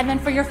 And then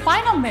for your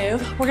final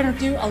move, we're gonna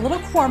do a little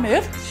core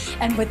move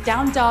and with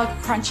down dog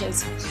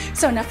crunches.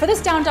 So now for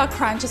this down dog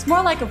crunch, it's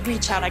more like a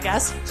reach out, I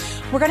guess.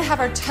 We're gonna have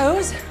our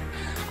toes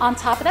on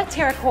top of that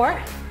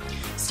pterocore,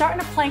 start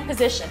in a plank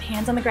position,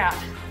 hands on the ground.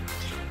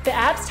 The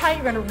abs tight,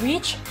 you're gonna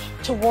reach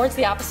towards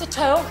the opposite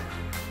toe,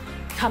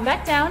 come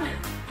back down,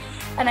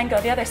 and then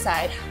go the other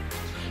side.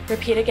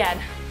 Repeat again.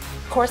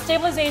 Core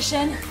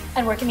stabilization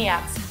and working the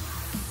abs.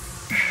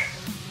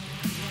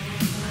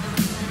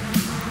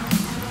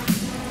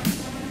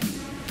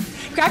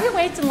 Grab your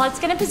weights and let's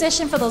get in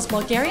position for those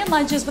Bulgarian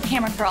lunges with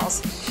hammer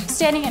curls.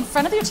 Standing in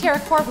front of your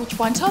pterocore, reach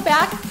one toe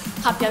back,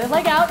 hop the other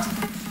leg out.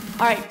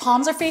 All right,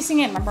 palms are facing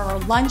in. Remember,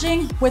 we're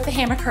lunging with the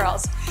hammer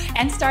curls.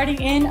 And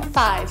starting in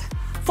 5,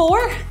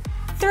 4,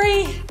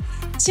 3,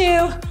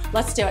 2,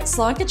 let's do it.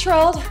 Slow and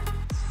controlled.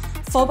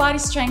 Full body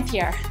strength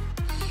here.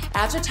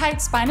 Abs are tight,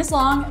 spine is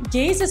long,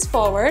 gaze is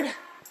forward.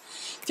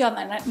 Feel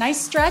that nice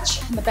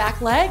stretch in the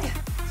back leg.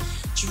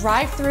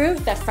 Drive through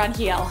that front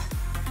heel.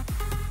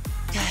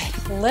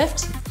 Good,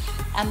 lift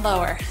and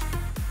lower.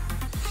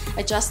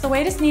 Adjust the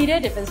weight as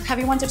needed. If the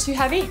heavy ones are too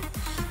heavy,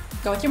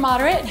 go with your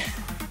moderate.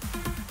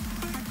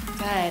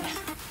 Good,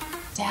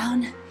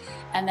 down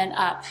and then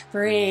up,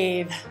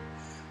 breathe.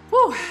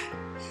 Woo.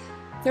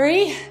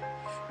 3,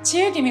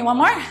 2, give me one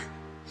more.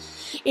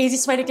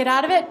 Easiest way to get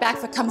out of it, back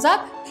foot comes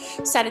up,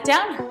 set it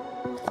down.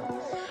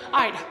 All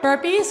right,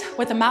 burpees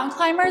with the mountain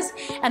climbers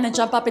and the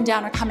jump up and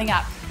down are coming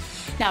up.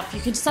 Now, if you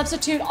can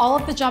substitute all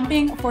of the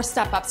jumping for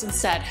step-ups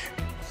instead.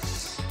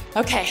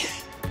 Okay,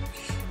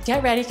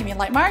 get ready, give me a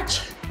light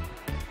march.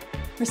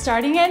 We're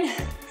starting in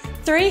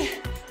 3,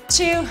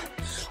 2,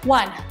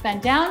 1.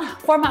 Bend down,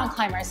 4 mountain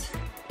climbers.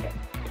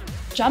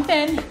 Jump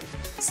in,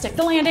 stick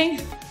the landing,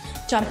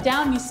 jump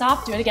down, knees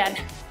soft, do it again.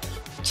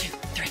 2,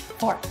 3,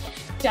 4.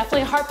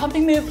 Definitely a heart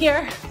pumping move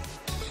here.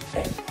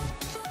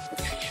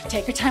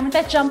 Take your time with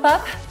that jump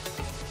up.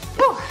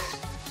 Woo.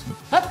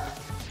 Up,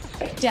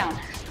 down.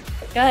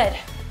 Good.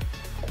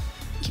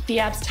 Keep the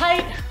abs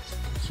tight.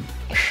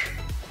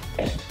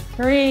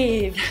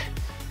 Breathe.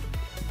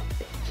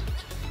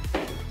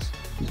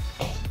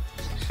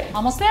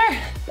 Almost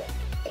there.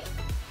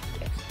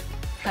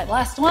 All right,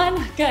 last one.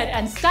 Good,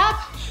 and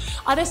stop.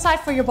 Other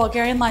side for your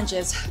Bulgarian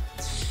lunges.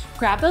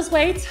 Grab those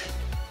weights.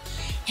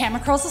 Hammer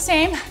curls the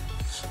same,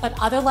 but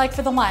other leg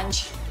for the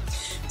lunge.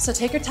 So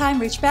take your time,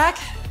 reach back,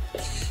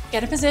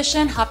 get in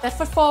position, hop that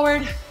foot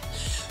forward.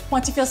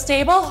 Once you feel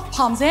stable,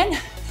 palms in,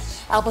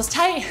 elbows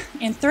tight,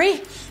 in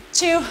 3,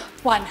 2,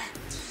 1.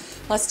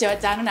 Let's do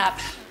it, down and up.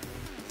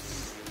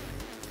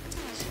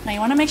 Now you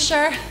wanna make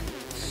sure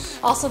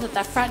also that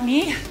that front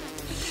knee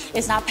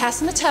is not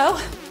passing the toe,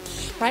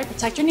 right?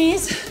 Protect your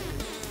knees,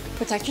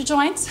 protect your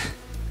joints,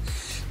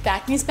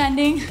 back knees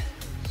bending,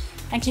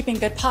 and keeping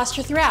good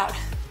posture throughout.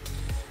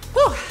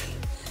 Whew.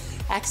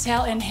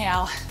 Exhale,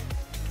 inhale.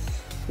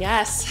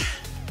 Yes.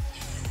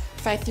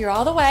 Fight through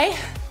all the way.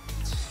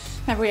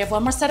 Remember, we have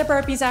one more set of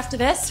burpees after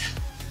this.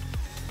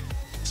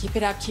 Keep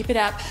it up, keep it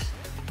up.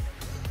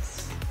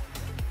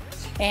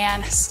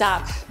 and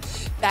stop.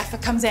 Back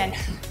foot comes in.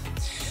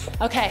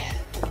 Okay,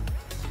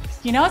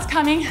 you know it's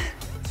coming.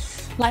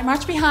 Light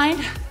march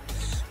behind.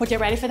 We'll get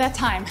ready for that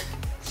time.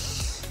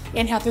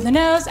 Inhale through the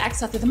nose,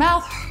 exhale through the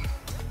mouth.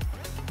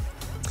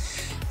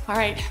 All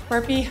right,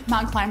 burpee,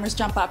 mountain climbers,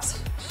 jump ups.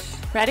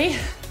 Ready,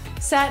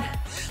 set,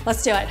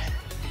 let's do it.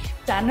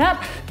 Down and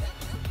up.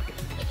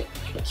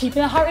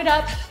 Keeping the heart rate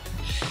up.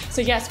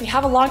 So yes, we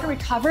have a longer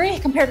recovery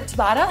compared to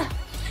Tabata,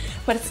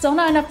 but it's still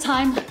not enough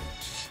time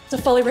to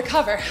fully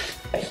recover.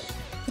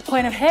 The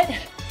point of HIIT, we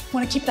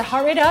want to keep the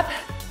heart rate up,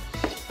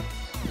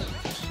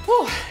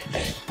 whew,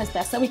 as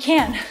best that we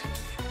can.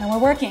 And we're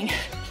working.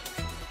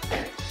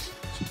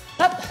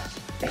 Up,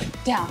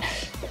 down.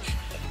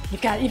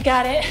 You've got it, you've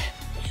got it.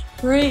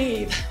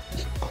 Breathe.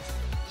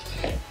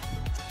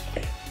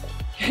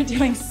 You're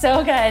doing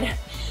so good.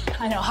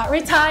 I know, heart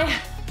rate's high,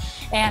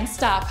 and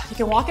stop. You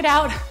can walk it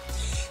out.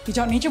 You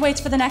don't need your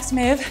weights for the next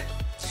move.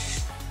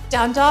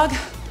 Down dog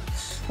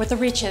with the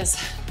reaches.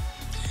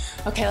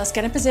 Okay, let's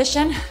get in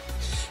position.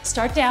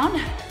 Start down.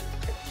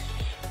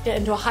 Get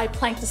into a high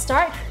plank to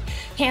start.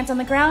 Hands on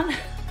the ground,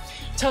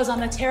 toes on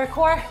the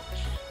terracore.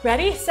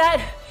 Ready,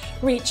 set,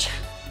 reach.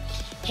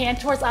 Hand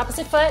towards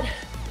opposite foot.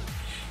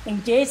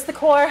 Engage the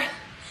core.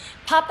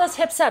 Pop those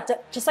hips up,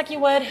 just like you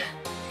would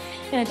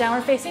in a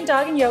downward facing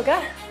dog in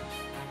yoga.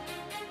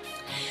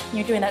 And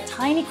you're doing that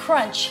tiny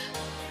crunch.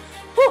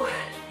 Whew.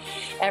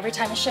 Every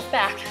time you shift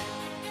back.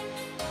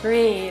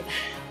 Breathe.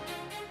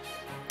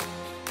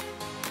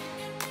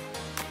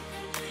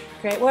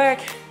 Great work.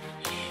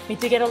 We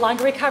do get a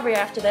longer recovery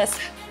after this,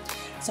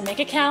 so make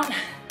it count.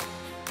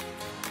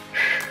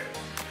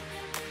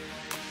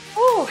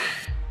 Woo.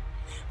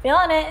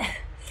 Feeling it.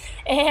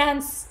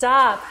 And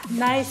stop.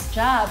 Nice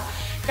job.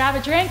 Grab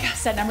a drink.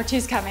 Set number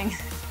 2's coming.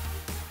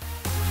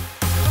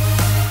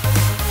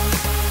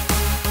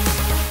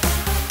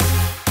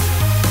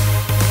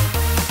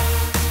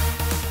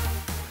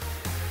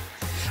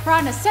 We're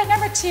on to set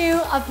number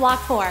 2 of block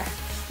 4.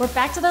 We're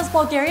back to those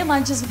Bulgarian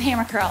lunges with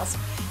hammer curls.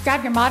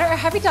 Grab your moderate or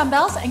heavy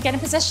dumbbells and get in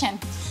position.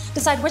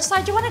 Decide which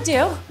side you want to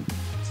do.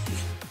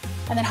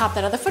 And then hop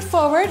that other foot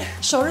forward,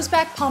 shoulders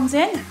back, palms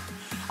in.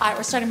 All right,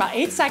 we're starting about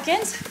 8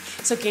 seconds.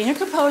 So gain your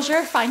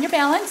composure, find your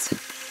balance.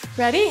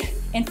 Ready?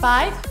 In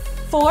 5,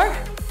 4,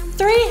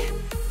 3,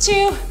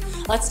 2,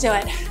 let's do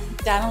it.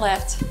 Down and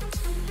lift.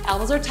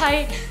 Elbows are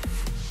tight.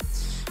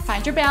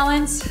 Find your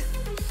balance.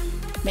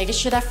 Making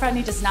sure that front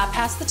knee does not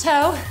pass the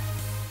toe.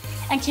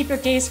 And keep your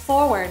gaze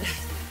forward.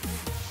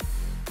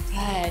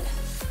 Good.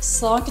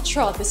 Slow and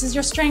controlled. This is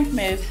your strength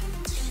move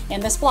in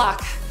this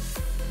block.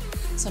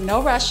 So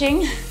no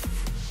rushing.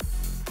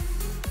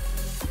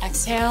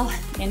 Exhale,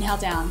 inhale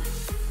down.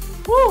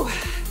 Woo!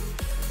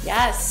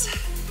 Yes.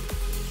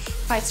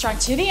 Fight strong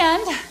to the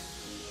end.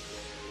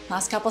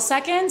 Last couple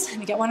seconds. Let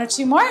me get 1 or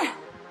 2 more.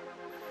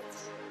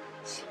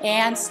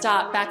 And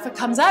stop. Back foot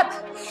comes up.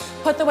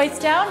 Put the weights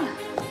down.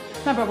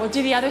 Remember, we'll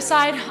do the other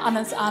side on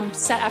this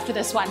set after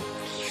this one.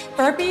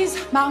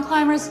 Burpees, mountain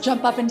climbers,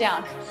 jump up and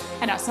down.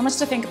 I know, so much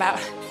to think about,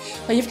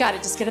 but you've got it.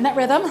 Just get in that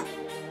rhythm. All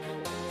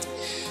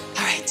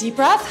right, deep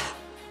breath.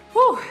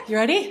 Woo, you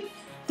ready?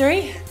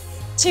 3,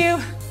 2,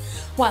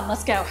 1,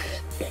 let's go.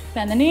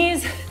 Bend the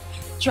knees,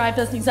 drive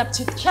those knees up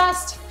to the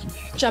chest,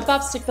 jump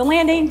up, stick the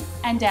landing,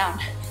 and down.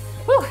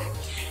 Woo,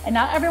 and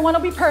not everyone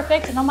will be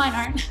perfect, and mine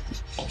aren't.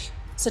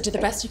 So do the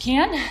best you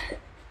can.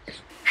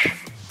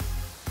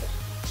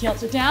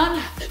 Heels are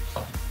down.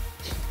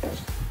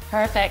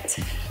 Perfect.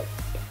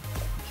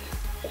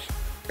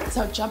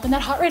 So jumping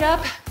that heart rate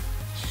up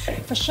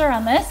for sure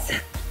on this.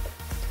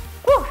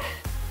 Woo.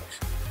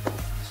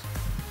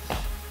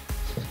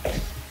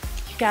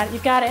 You got it, you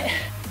got it.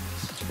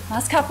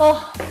 Last couple,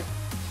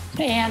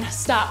 and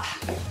stop.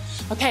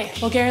 Okay,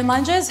 Bulgarian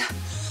lunges,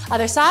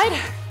 other side.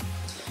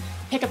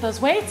 Pick up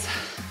those weights.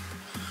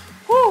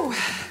 Woo.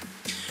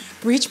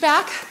 Reach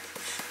back.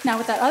 Now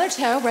with that other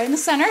toe right in the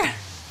center,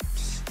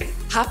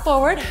 hop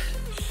forward,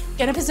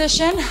 get in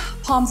position,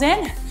 palms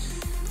in.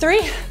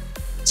 3,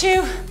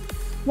 2,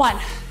 1.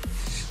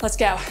 Let's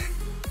go.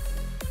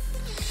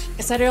 Like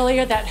I said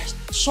earlier, that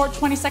short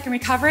 20-second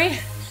recovery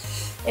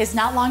is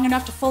not long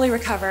enough to fully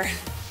recover.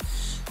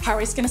 Heart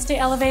rate's gonna stay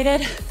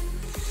elevated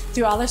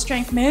through all their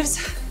strength moves.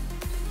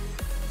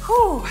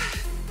 Whew.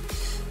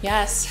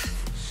 Yes.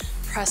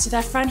 Press through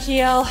that front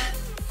heel.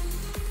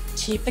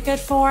 Keep the good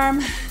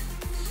form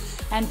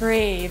and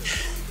breathe.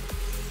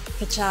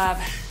 Good job.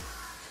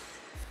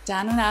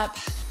 Down and up.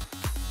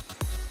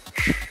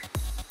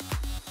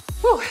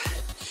 Whew.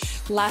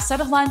 Last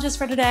set of lunges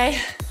for today.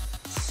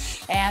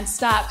 And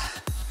stop.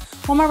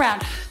 One more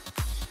round.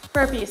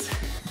 Burpees,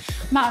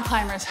 mountain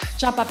climbers,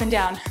 jump up and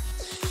down.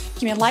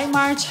 Give me a light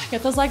march,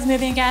 get those legs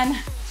moving again.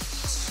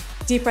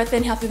 Deep breath,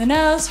 inhale through the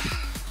nose.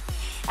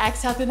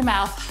 Exhale through the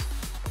mouth.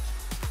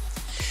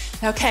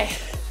 Okay,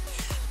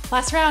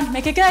 last round,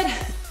 make it good.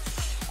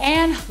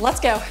 And let's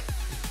go.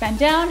 Bend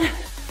down.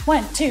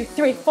 1, 2,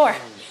 3, 4.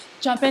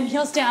 Jump in,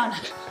 heels down.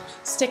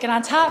 Stick it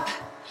on top,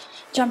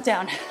 jump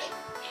down.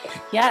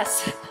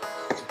 Yes,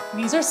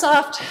 knees are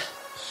soft,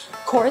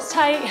 core is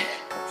tight.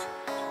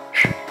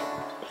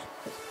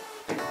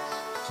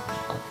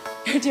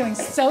 You're doing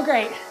so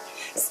great.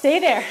 Stay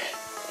there.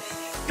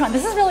 Come on,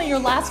 this is really your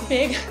last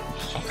big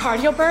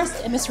cardio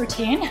burst in this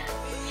routine.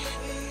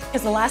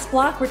 Because the last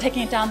block, we're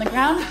taking it down the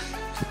ground.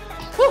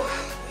 Whew.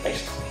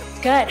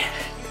 Good.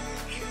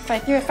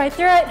 Fight through it, fight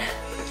through it.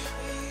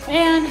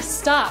 And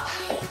stop.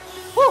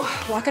 Whew.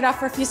 Walk it off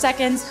for a few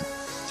seconds.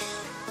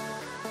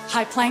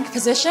 High plank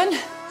position.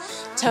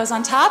 Toes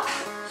on top,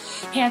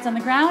 hands on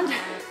the ground.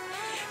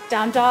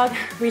 Down dog,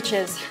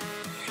 reaches.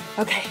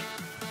 Okay.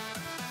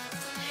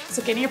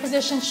 So get in your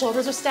position,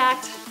 shoulders are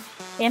stacked.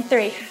 In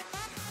 3,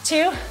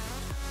 2,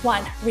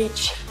 1,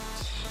 reach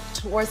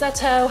towards that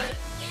toe.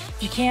 If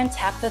you can,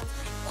 tap the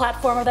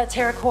platform of that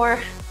terra core.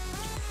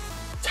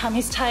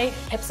 Tummy's tight,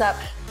 hips up,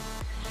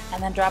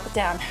 and then drop it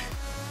down.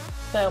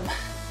 Boom.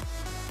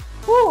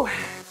 Woo.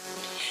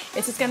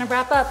 This is gonna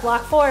wrap up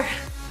block 4.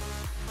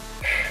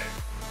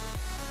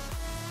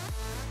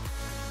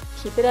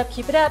 Keep it up,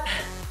 keep it up.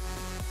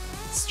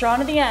 Strong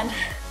to the end.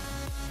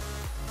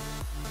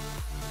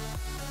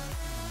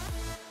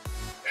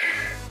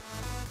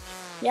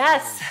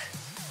 Yes.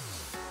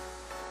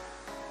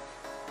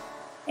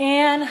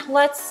 And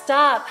let's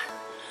stop.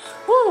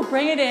 Woo,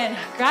 bring it in.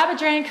 Grab a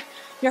drink.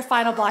 Your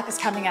final block is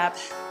coming up.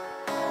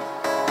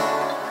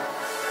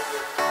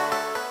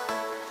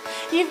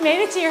 You've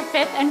made it to your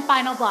 5th and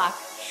final block.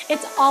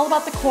 It's all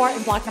about the core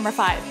in block number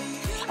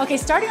 5. Okay,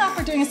 starting off,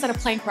 we're doing a set of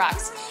plank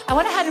rocks. I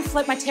went ahead and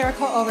flipped my terra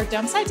core over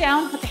dome side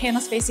down with the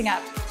handles facing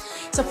up.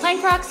 So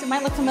plank rocks, it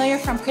might look familiar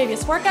from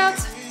previous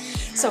workouts.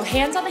 So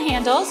hands on the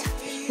handles.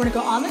 We're gonna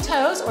go on the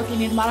toes, or if you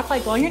need to modify,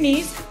 go on your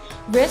knees.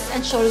 Wrists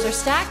and shoulders are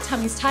stacked,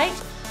 tummy's tight.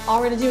 All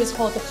we're gonna do is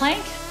hold the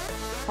plank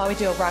while we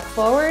do a rock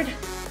forward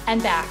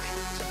and back.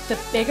 The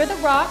bigger the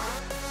rock,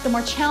 the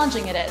more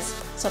challenging it is.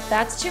 So if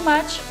that's too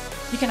much,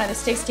 you can either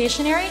stay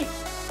stationary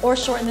or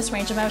shorten this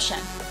range of motion.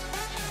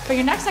 For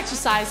your next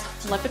exercise,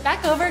 flip it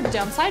back over,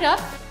 dome side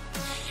up,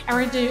 and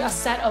we're gonna do a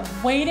set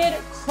of weighted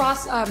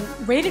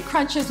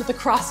crunches with a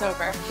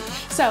crossover.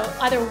 So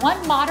either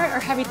one moderate or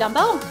heavy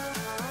dumbbell,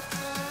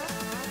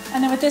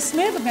 and then with this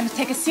move, I'm gonna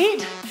take a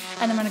seat,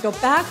 and I'm gonna go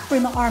back,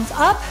 bring the arms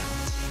up,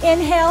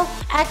 inhale,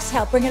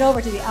 exhale, bring it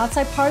over to the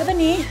outside part of the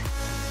knee,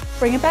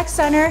 bring it back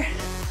center,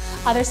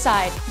 other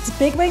side. It's a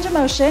big range of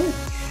motion.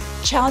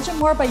 Challenge it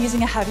more by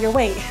using a heavier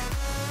weight.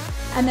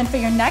 And then for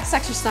your next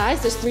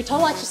exercise, there's 3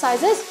 total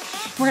exercises.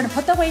 We're gonna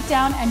put the weight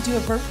down and do a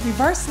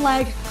reverse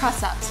leg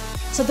press-ups.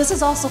 So this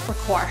is also for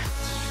core.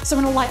 So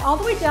I'm gonna lie all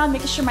the way down,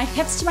 making sure my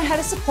hips to my head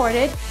is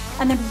supported,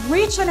 and then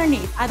reach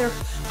underneath, either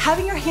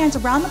having your hands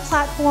around the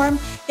platform,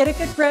 get a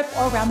good grip,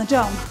 or around the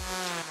dome.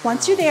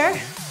 Once you're there,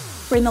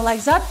 bring the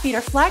legs up, feet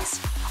are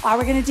flexed. All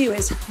we're gonna do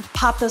is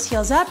pop those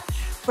heels up,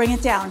 bring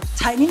it down,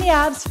 tightening the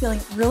abs, feeling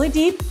really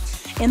deep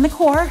in the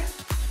core,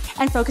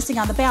 and focusing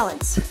on the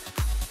balance.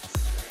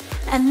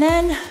 And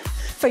then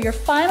for your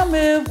final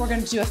move, we're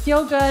gonna do a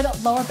feel-good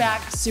lower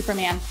back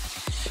Superman.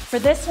 For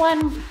this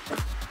one,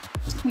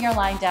 we are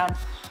lying down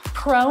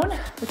prone,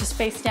 which is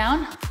face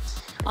down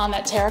on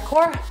that terra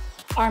core.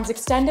 Arms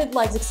extended,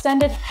 legs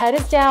extended, head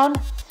is down.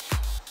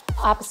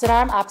 Opposite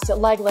arm, opposite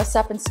leg lifts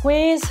up and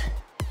squeeze.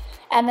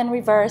 And then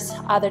reverse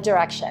other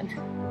direction.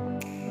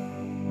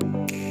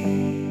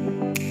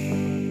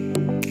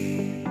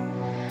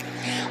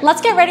 Let's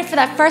get ready for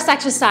that first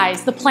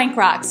exercise, the plank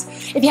rocks.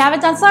 If you haven't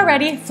done so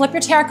already, flip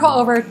your terra core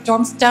over,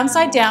 dome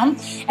side down,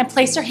 and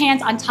place your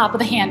hands on top of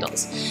the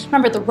handles.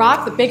 Remember, the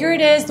rock, the bigger it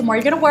is, the more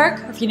you're gonna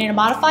work. If you need to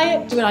modify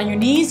it, do it on your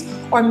knees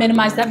or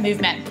minimize that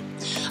movement.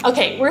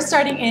 Okay, we're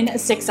starting in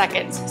 6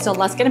 seconds. So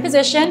let's get in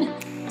position,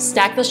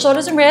 stack the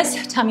shoulders and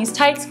wrists, tummy's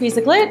tight, squeeze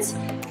the glutes,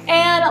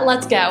 and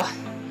let's go.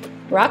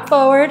 Rock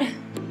forward,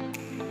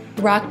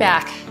 rock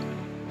back.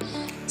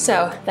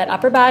 So that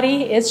upper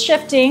body is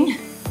shifting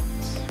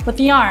with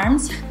the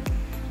arms,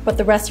 but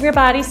the rest of your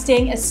body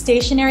staying as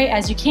stationary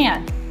as you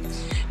can.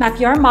 Now, if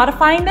you are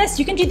modifying this,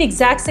 you can do the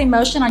exact same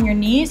motion on your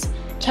knees,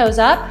 toes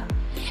up,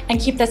 and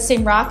keep that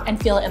same rock and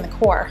feel it in the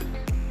core.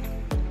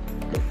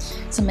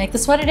 So make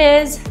this what it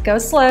is, go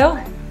slow.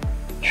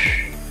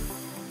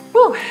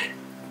 Whew.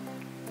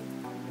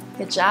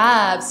 Good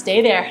job,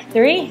 stay there.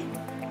 3,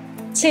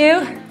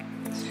 2,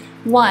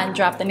 1.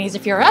 Drop the knees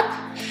if you're up,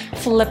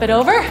 flip it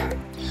over.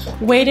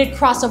 Weighted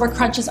crossover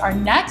crunches are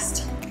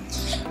next.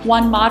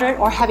 One moderate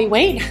or heavy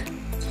weight.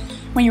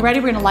 When you're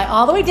ready, we're gonna lie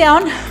all the way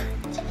down,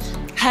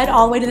 head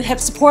all the way to the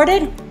hips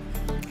supported.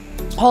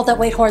 Hold that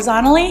weight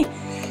horizontally.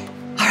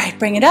 All right,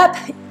 bring it up.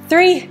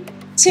 3,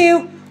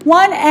 2,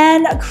 1,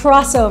 and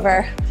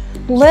crossover.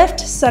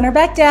 Lift, center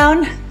back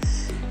down.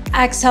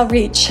 Exhale,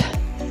 reach,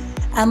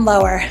 and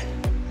lower.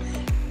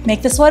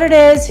 Make this what it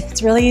is.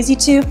 It's really easy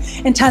to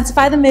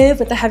intensify the move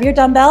with the heavier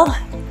dumbbell,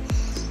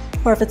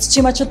 or if it's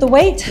too much with the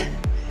weight,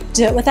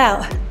 do it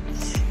without.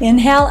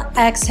 Inhale,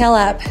 exhale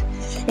up.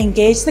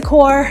 Engage the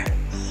core,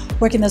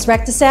 working those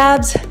rectus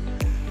abs,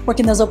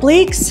 working those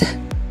obliques.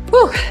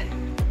 Whew.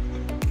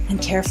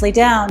 And carefully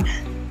down.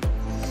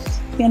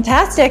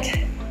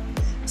 Fantastic.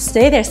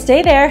 Stay there,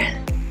 stay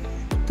there.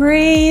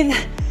 Breathe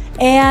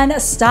and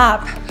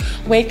stop.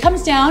 Weight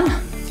comes down.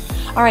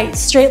 All right,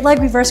 straight leg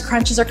reverse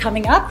crunches are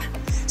coming up.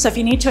 So if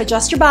you need to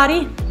adjust your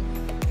body,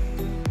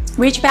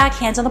 reach back,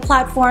 hands on the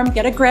platform,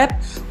 get a grip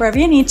wherever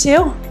you need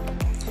to.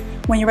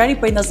 When you're ready,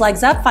 bring those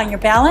legs up, find your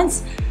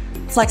balance,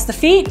 flex the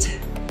feet.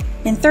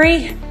 In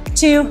 3,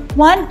 2,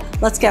 1,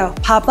 let's go.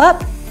 Pop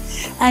up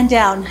and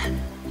down.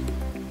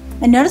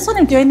 And notice when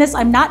I'm doing this,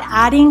 I'm not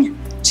adding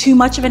too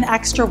much of an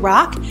extra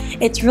rock.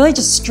 It's really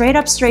just straight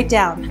up, straight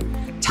down.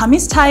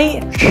 Tummy's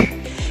tight,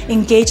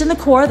 engage in the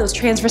core, those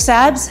transverse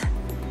abs,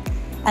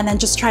 and then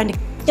just trying to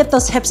get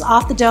those hips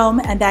off the dome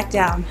and back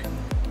down.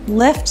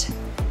 Lift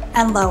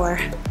and lower.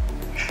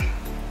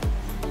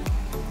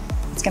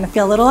 It's gonna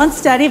feel a little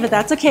unsteady, but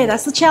that's okay,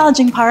 that's the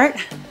challenging part.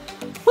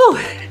 Woo.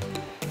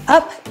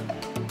 Up,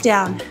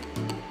 down.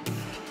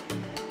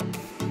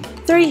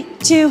 3,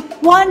 2,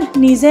 1,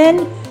 knees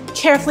in,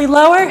 carefully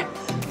lower.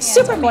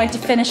 Super, going to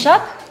finish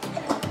up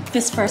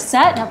this first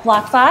set of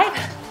block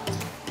 5.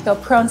 Go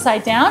prone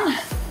side down.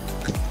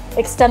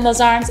 Extend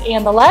those arms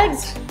and the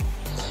legs.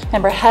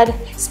 Remember, head,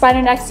 spine,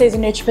 and neck stays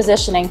in neutral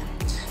positioning.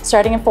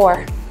 Starting in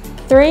 4,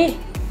 3,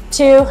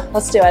 2,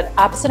 let's do it.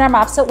 Opposite arm,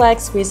 opposite leg,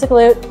 squeeze the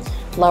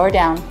glute, lower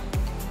down.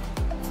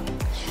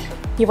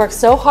 You worked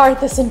so hard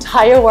this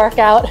entire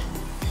workout.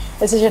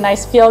 This is your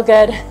nice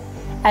feel-good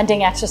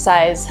ending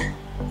exercise.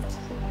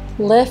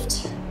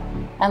 Lift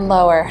and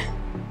lower.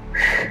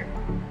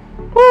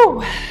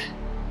 Woo.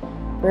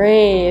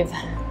 Breathe.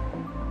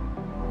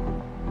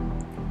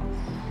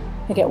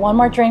 You get one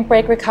more drink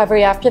break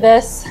recovery after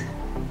this.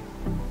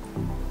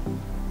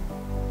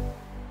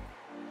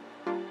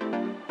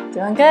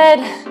 Doing good.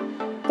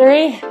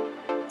 3,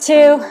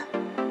 2,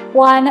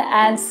 1,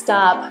 and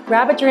stop.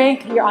 Grab a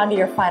drink, you're on to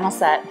your final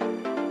set.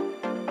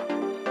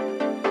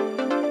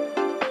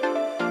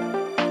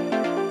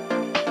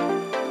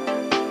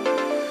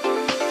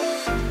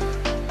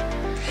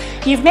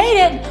 You've made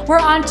it. We're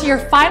on to your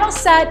final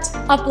set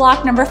of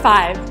block number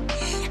 5.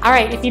 All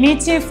right, if you need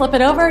to, flip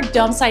it over,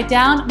 dome side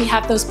down. We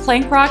have those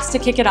plank rocks to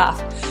kick it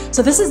off.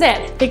 So this is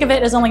it. Think of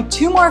it as only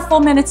 2 more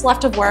full minutes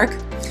left of work.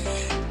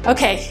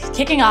 Okay,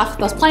 kicking off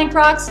those plank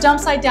rocks, dome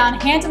side down,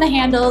 hands in the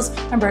handles.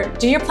 Remember,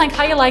 do your plank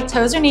how you like,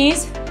 toes or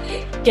knees.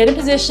 Get in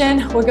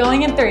position. We're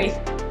going in 3,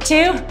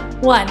 2,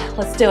 1.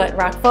 Let's do it.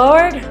 Rock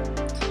forward,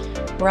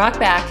 rock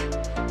back.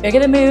 Bigger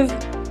the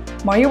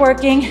move, more you're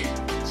working.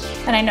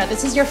 And I know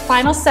this is your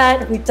final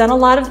set. We've done a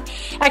lot of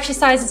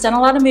exercises, done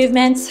a lot of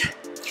movements.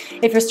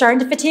 If you're starting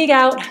to fatigue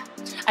out,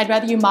 I'd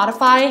rather you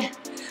modify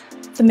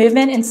the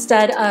movement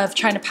instead of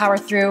trying to power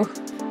through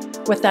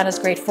with that as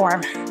great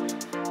form.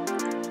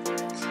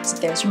 So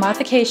there's your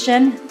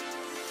modification.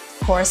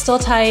 Core is still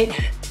tight.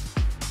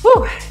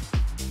 Woo!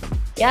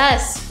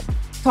 Yes.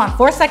 Come on,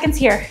 4 seconds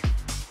here.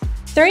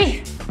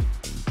 3,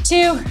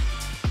 2,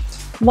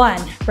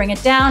 1. Bring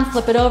it down,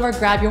 flip it over,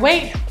 grab your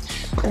weight.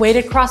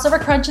 Weighted crossover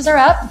crunches are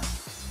up.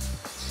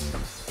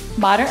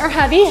 Moderate or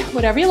heavy,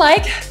 whatever you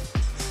like.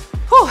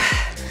 Whew.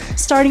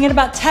 Starting at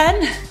about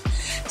 10.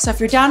 So if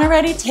you're down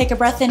already, take a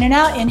breath in and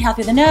out. Inhale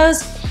through the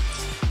nose,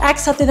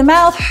 exhale through the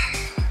mouth.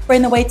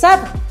 Bring the weights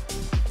up,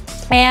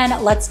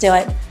 and let's do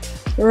it.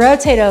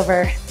 Rotate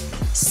over,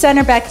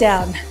 center back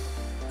down.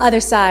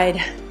 Other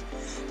side.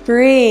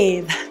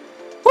 Breathe.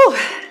 Whew.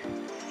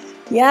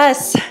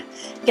 Yes.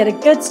 Get a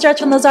good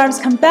stretch when those arms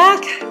come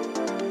back.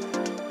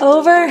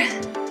 Over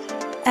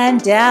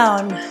and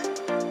down.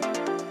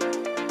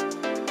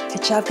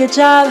 Good job, good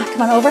job.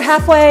 Come on, over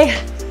halfway.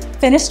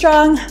 Finish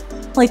strong.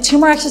 Only 2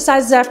 more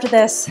exercises after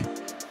this.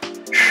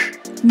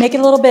 Make it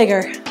a little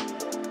bigger.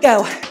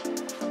 Go.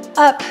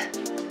 Up.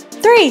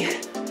 3,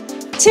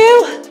 2,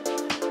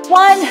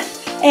 1,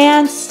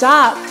 and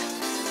stop.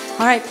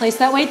 All right, place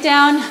that weight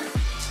down.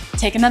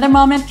 Take another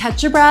moment,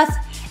 catch your breath,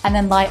 and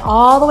then lie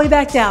all the way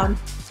back down.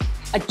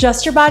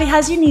 Adjust your body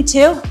as you need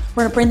to.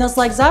 We're gonna bring those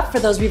legs up for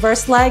those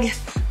reverse leg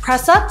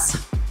press-ups.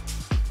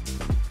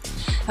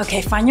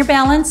 Okay, find your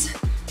balance.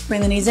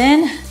 Bring the knees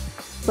in,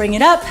 bring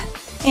it up,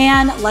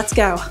 and let's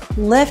go.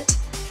 Lift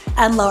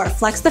and lower.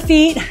 Flex the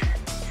feet.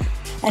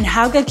 And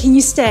how good can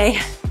you stay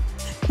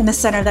in the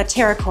center of that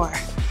pterocore?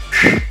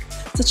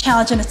 It's a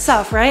challenge in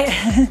itself, right?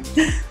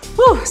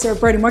 Woo, so we're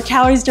burning more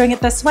calories doing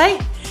it this way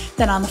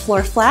than on the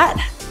floor flat.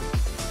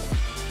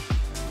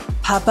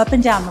 Pop up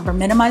and down. Remember,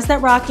 minimize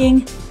that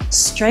rocking.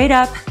 Straight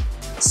up,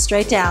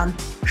 straight down.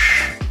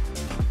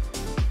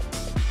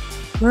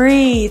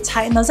 Breathe,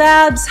 tighten those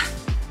abs.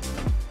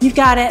 You've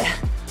got it.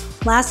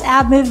 Last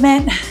ab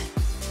movement.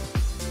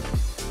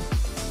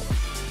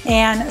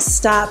 And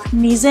stop.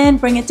 Knees in,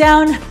 bring it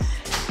down.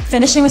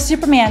 Finishing with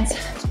Supermans.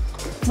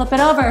 Flip it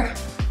over.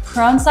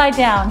 Prone side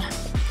down.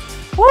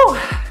 Woo!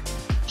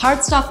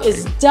 Hard stuff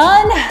is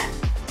done.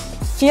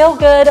 Feel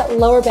good,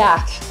 lower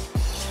back.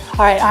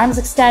 All right, arms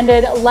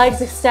extended,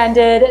 legs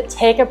extended.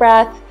 Take a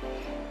breath.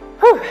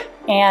 Whew.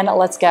 And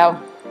let's go.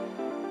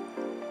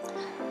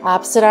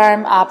 Opposite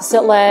arm,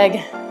 opposite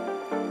leg.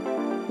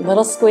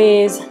 Little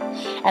squeeze.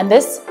 And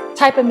this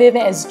type of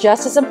movement is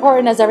just as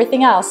important as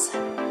everything else.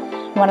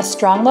 You want a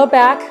strong low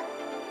back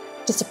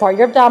to support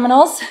your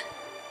abdominals.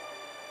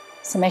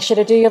 So make sure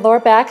to do your lower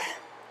back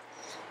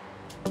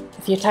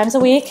a few times a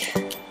week.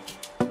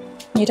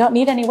 You You don't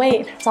need any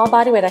weight. It's all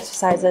body weight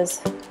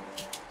exercises.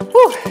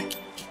 Whew.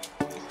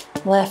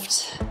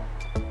 Lift.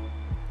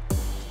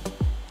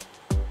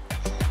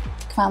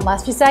 Come on,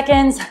 last few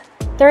seconds.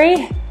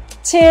 3,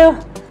 2,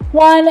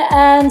 1,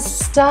 and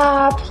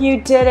stop.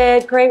 You did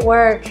it. Great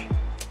work.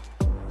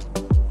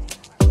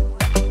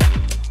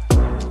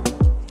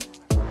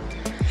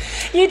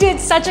 You did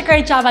such a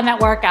great job on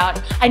that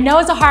workout. I know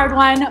it's a hard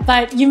one,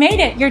 but you made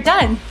it. You're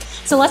done.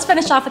 So let's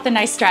finish off with a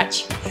nice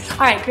stretch. All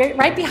right,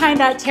 right behind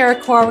that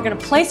terra-core, we're gonna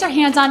place our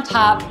hands on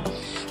top,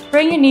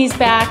 bring your knees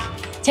back,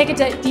 take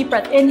a deep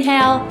breath,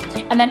 inhale,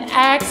 and then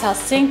exhale,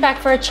 sink back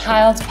for a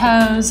child's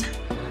pose.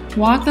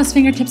 Walk those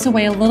fingertips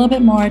away a little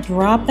bit more,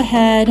 drop the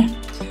head,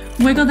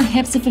 wiggle the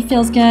hips if it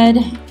feels good.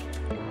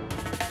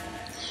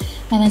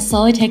 And then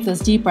slowly take those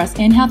deep breaths.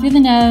 Inhale through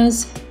the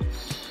nose,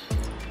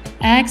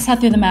 exhale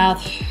through the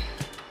mouth,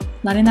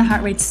 letting the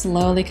heart rate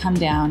slowly come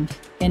down.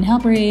 Inhale,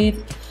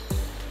 breathe.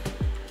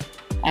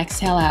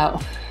 Exhale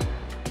out.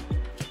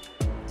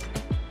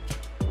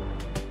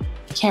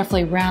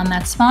 Carefully round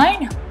that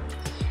spine.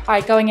 All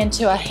right, going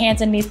into a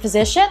hands and knees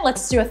position.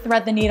 Let's do a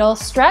thread the needle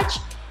stretch.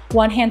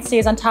 One hand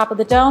stays on top of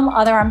the dome,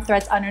 other arm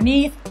threads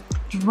underneath.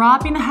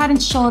 Dropping the head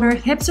and shoulder,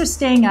 hips are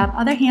staying up,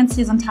 other hand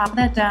stays on top of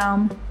that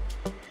dome.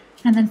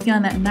 And then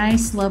feeling that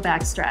nice low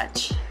back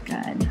stretch.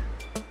 Good.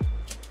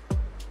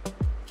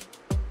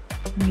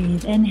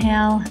 Breathe,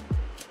 inhale.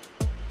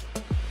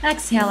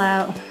 Exhale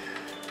out.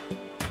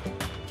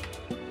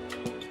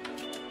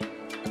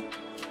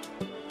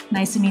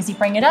 Nice and easy,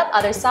 bring it up,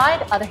 other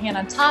side, other hand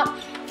on top,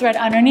 thread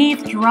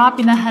underneath,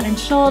 dropping the head and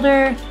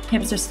shoulder,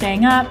 hips are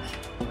staying up.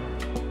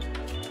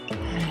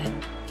 Good.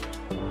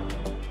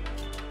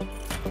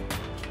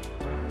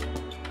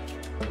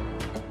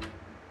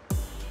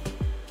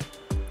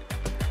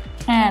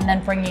 And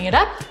then bringing it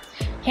up,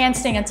 hands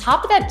staying on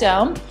top of that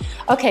dome.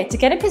 Okay, to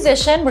get in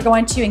position, we're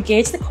going to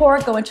engage the core,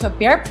 go into a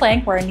bear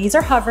plank where our knees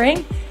are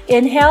hovering,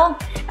 inhale,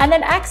 and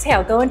then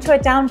exhale, go into a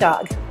down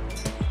dog.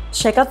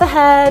 Shake out the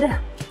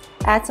head.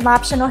 Add some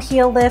optional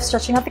heel lifts,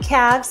 stretching out the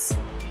calves.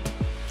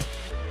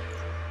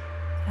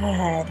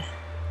 Good.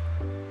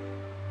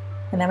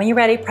 And then when you're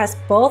ready, press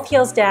both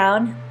heels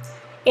down.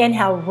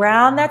 Inhale,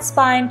 round that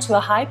spine to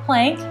a high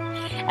plank.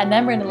 And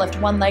then we're gonna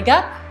lift one leg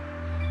up,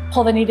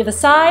 pull the knee to the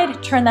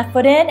side, turn that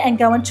foot in, and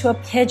go into a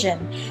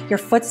pigeon. Your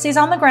foot stays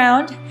on the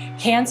ground,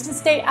 hands can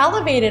stay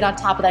elevated on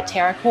top of that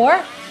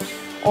terra-core.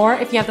 Or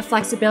if you have the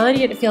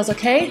flexibility and it feels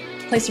okay,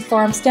 place your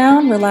forearms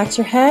down, relax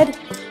your head,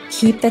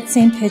 keep that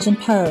same pigeon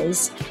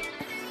pose.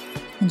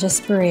 And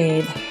just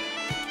breathe.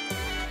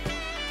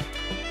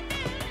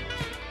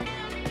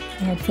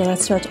 And feel that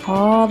stretch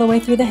all the way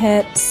through the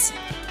hips.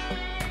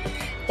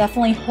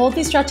 Definitely hold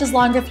these stretches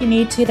longer if you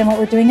need to than what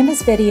we're doing in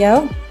this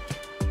video.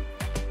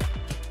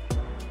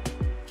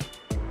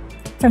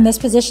 From this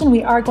position,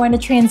 we are going to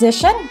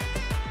transition.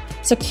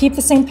 So keep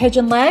the same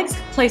pigeon legs,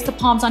 place the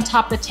palms on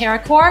top of the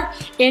terra-core,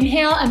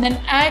 inhale, and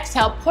then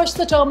exhale, push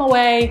the dome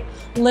away,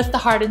 lift the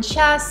heart and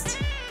chest.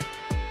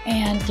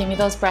 And give me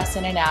those breaths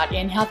in and out.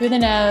 Inhale through the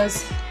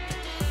nose.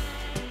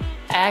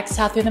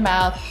 Exhale through the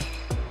mouth.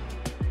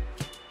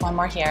 One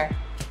more here.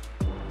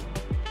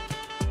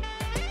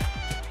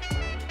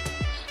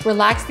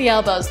 Relax the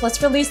elbows.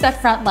 Let's release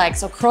that front leg.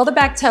 So curl the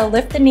back toe,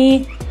 lift the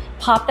knee,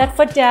 pop that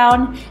foot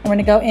down. And we're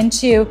gonna go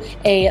into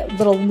a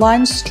little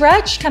lunge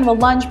stretch, kind of a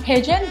lunge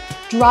pigeon,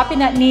 dropping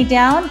that knee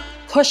down,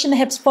 pushing the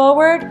hips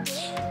forward.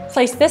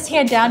 Place this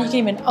hand down. You can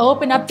even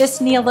open up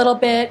this knee a little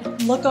bit,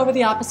 look over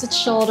the opposite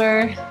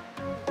shoulder.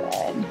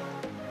 Good.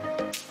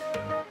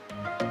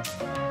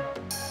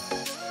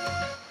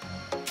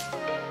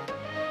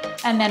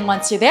 And then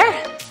once you're there,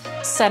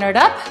 center it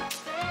up,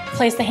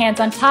 place the hands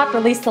on top,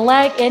 release the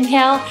leg,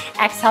 inhale,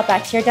 exhale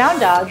back to your down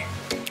dog.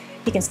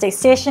 You can stay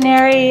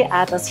stationary,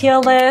 add those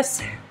heel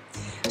lifts,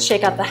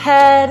 shake out the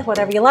head,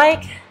 whatever you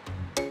like.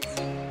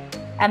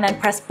 And then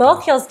press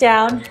both heels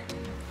down.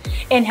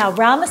 Inhale,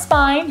 round the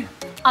spine,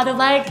 other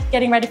leg,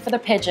 getting ready for the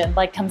pigeon.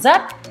 Leg comes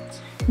up,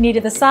 knee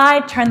to the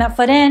side, turn that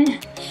foot in,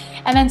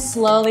 and then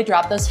slowly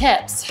drop those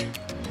hips.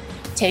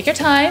 Take your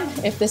time.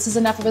 If this is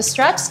enough of a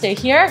stretch, stay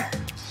here.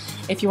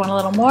 If you want a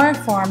little more,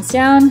 forearms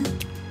down,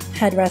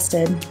 head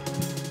rested.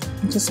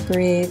 And just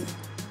breathe.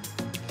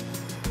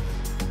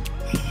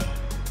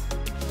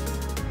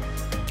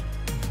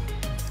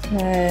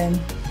 Good.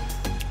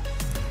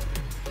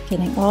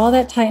 Getting all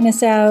that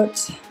tightness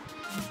out.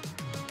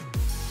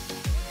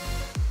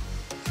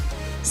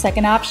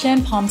 Second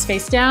option, palms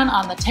face down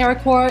on the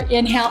terra-core.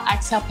 Inhale,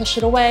 exhale, push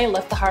it away,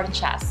 lift the heart and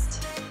chest.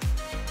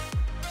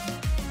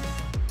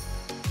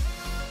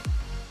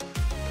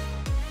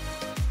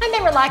 And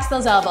then relax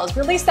those elbows.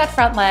 Release that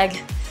front leg.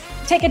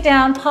 Take it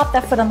down, pop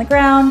that foot on the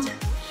ground,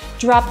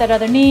 drop that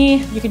other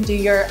knee. You can do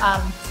your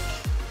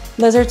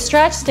lizard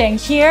stretch, staying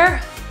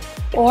here,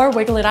 or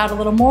wiggle it out a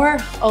little more.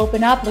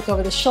 Open up, look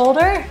over the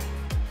shoulder.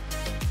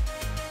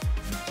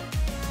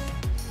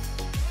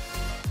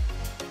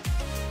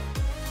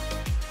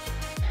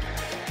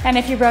 And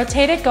if you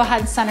rotate it, go ahead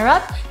and center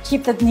up.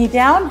 Keep the knee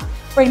down,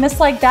 Bring this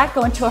leg back,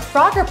 go into a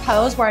frogger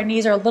pose where our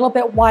knees are a little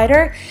bit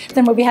wider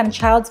than what we had in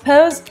child's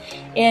pose.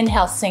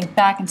 Inhale, sink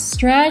back and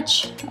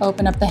stretch.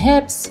 Open up the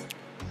hips.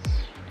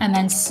 And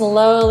then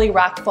slowly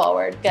rock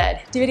forward. Good.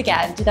 Do it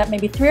again. Do that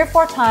maybe 3 or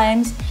 4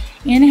 times.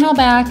 Inhale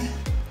back.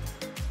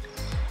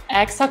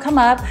 Exhale, come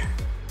up.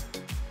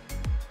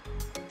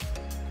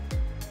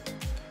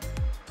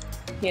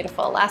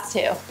 Beautiful. Last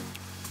 2.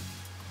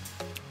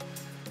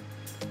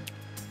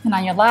 And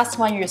on your last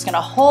one, you're just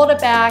gonna hold it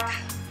back,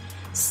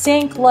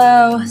 sink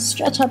low,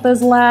 stretch out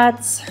those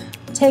lats,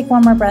 take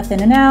one more breath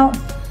in and out,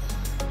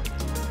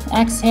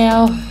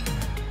 exhale,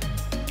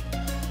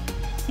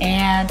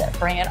 and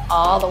bring it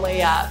all the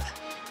way up.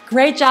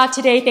 Great job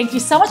today. Thank you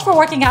so much for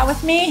working out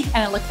with me,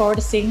 and I look forward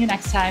to seeing you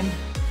next time.